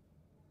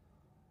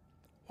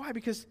 Why?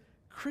 Because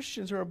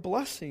Christians are a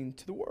blessing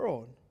to the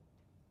world.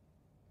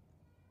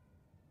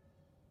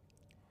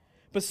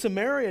 But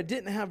Samaria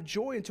didn't have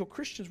joy until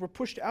Christians were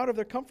pushed out of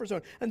their comfort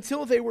zone,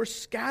 until they were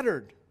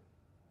scattered,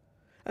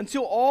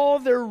 until all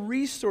of their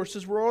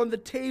resources were on the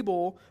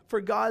table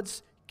for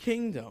God's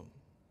kingdom.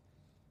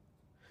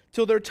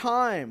 Till their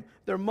time,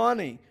 their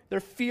money, their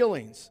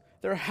feelings,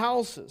 their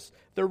houses,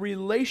 their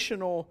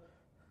relational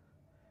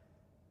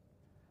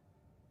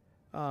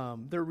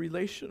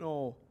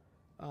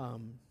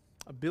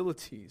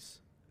abilities,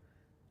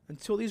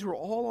 until these were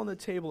all on the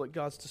table at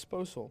God's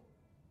disposal.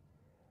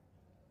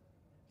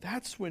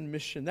 That's when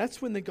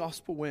the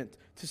gospel went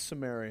to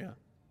Samaria.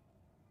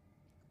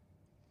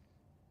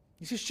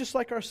 You see, it's just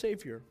like our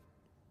Savior.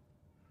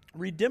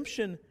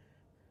 Redemption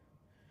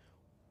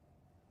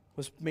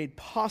was made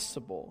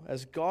possible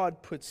as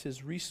God puts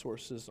His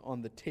resources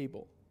on the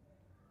table.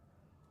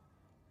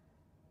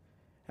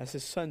 As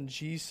His Son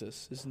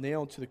Jesus is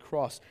nailed to the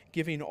cross,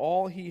 giving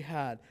all He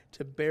had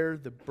to bear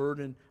the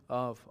burden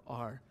of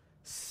our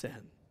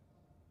sin.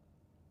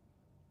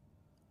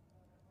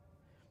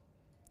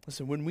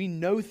 Listen, when we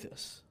know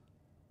this,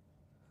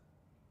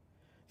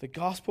 the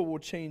gospel will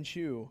change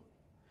you.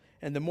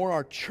 And the more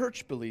our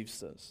church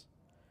believes this,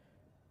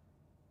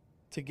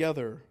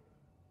 together,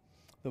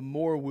 the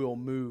more we'll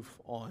move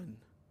on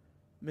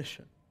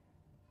mission.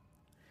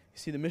 You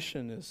see, the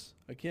mission is,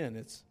 again,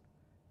 it's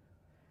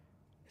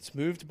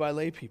moved by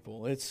lay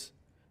people. It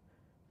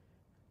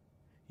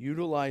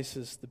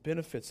utilizes the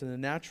benefits and the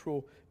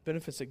natural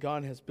benefits that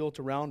God has built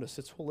around us.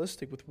 It's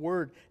holistic with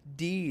word,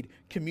 deed,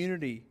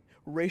 community,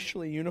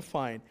 racially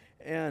unified,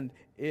 and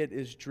it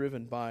is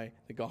driven by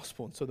the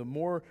gospel. And so the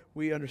more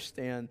we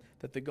understand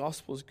that the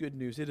gospel is good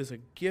news, it is a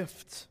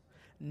gift,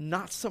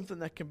 not something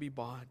that can be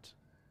bought.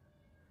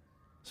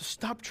 So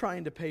stop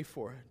trying to pay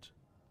for it.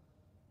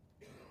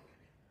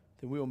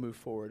 Then we will move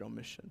forward on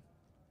mission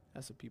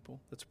as a people.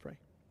 Let's pray.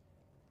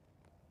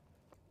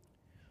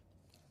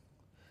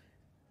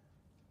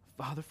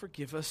 Father,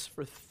 forgive us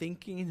for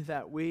thinking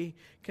that we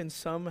can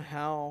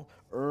somehow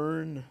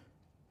earn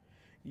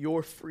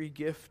your free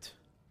gift.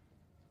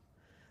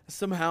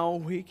 Somehow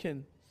we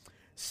can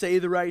say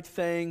the right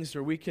things,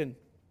 or we can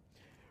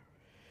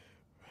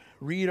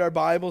read our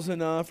Bibles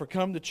enough, or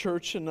come to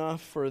church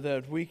enough, or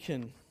that we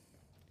can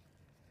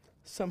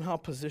somehow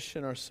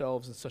position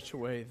ourselves in such a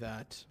way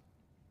that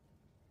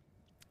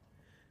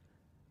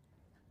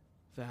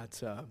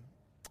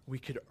we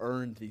could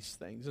earn these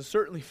things. And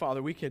certainly,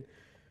 Father, we could,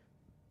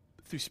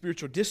 through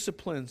spiritual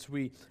disciplines,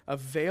 we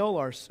avail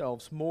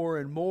ourselves more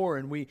and more,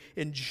 and we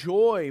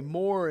enjoy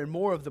more and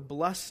more of the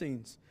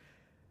blessings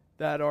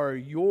that are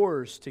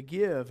yours to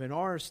give and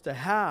ours to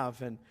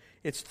have. And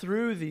it's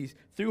through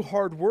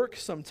hard work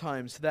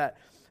sometimes that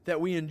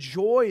we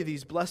enjoy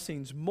these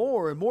blessings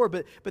more and more.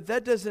 But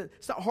it's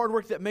not hard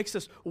work that makes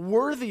us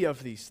worthy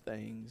of these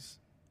things.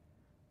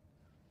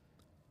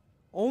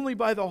 Only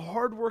by the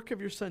hard work of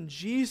your Son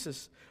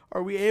Jesus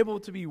are we able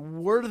to be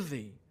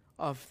worthy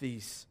of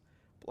these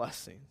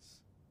blessings.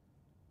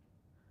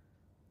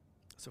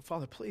 So,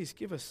 Father, please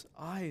give us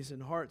eyes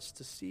and hearts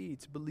to see,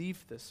 to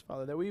believe this,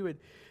 Father, that we would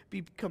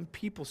become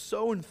people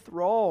so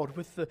enthralled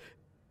with the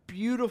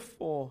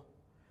beautiful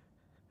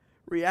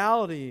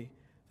reality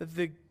that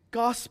the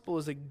gospel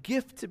is a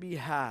gift to be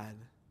had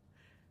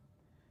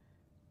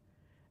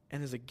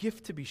and is a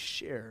gift to be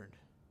shared.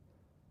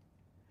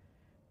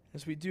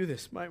 As we do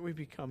this, might we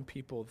become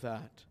people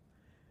that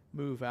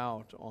move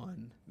out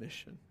on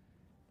mission.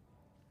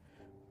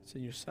 It's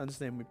in your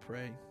Son's name we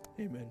pray.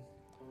 Amen.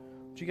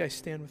 Would you guys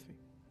stand with me?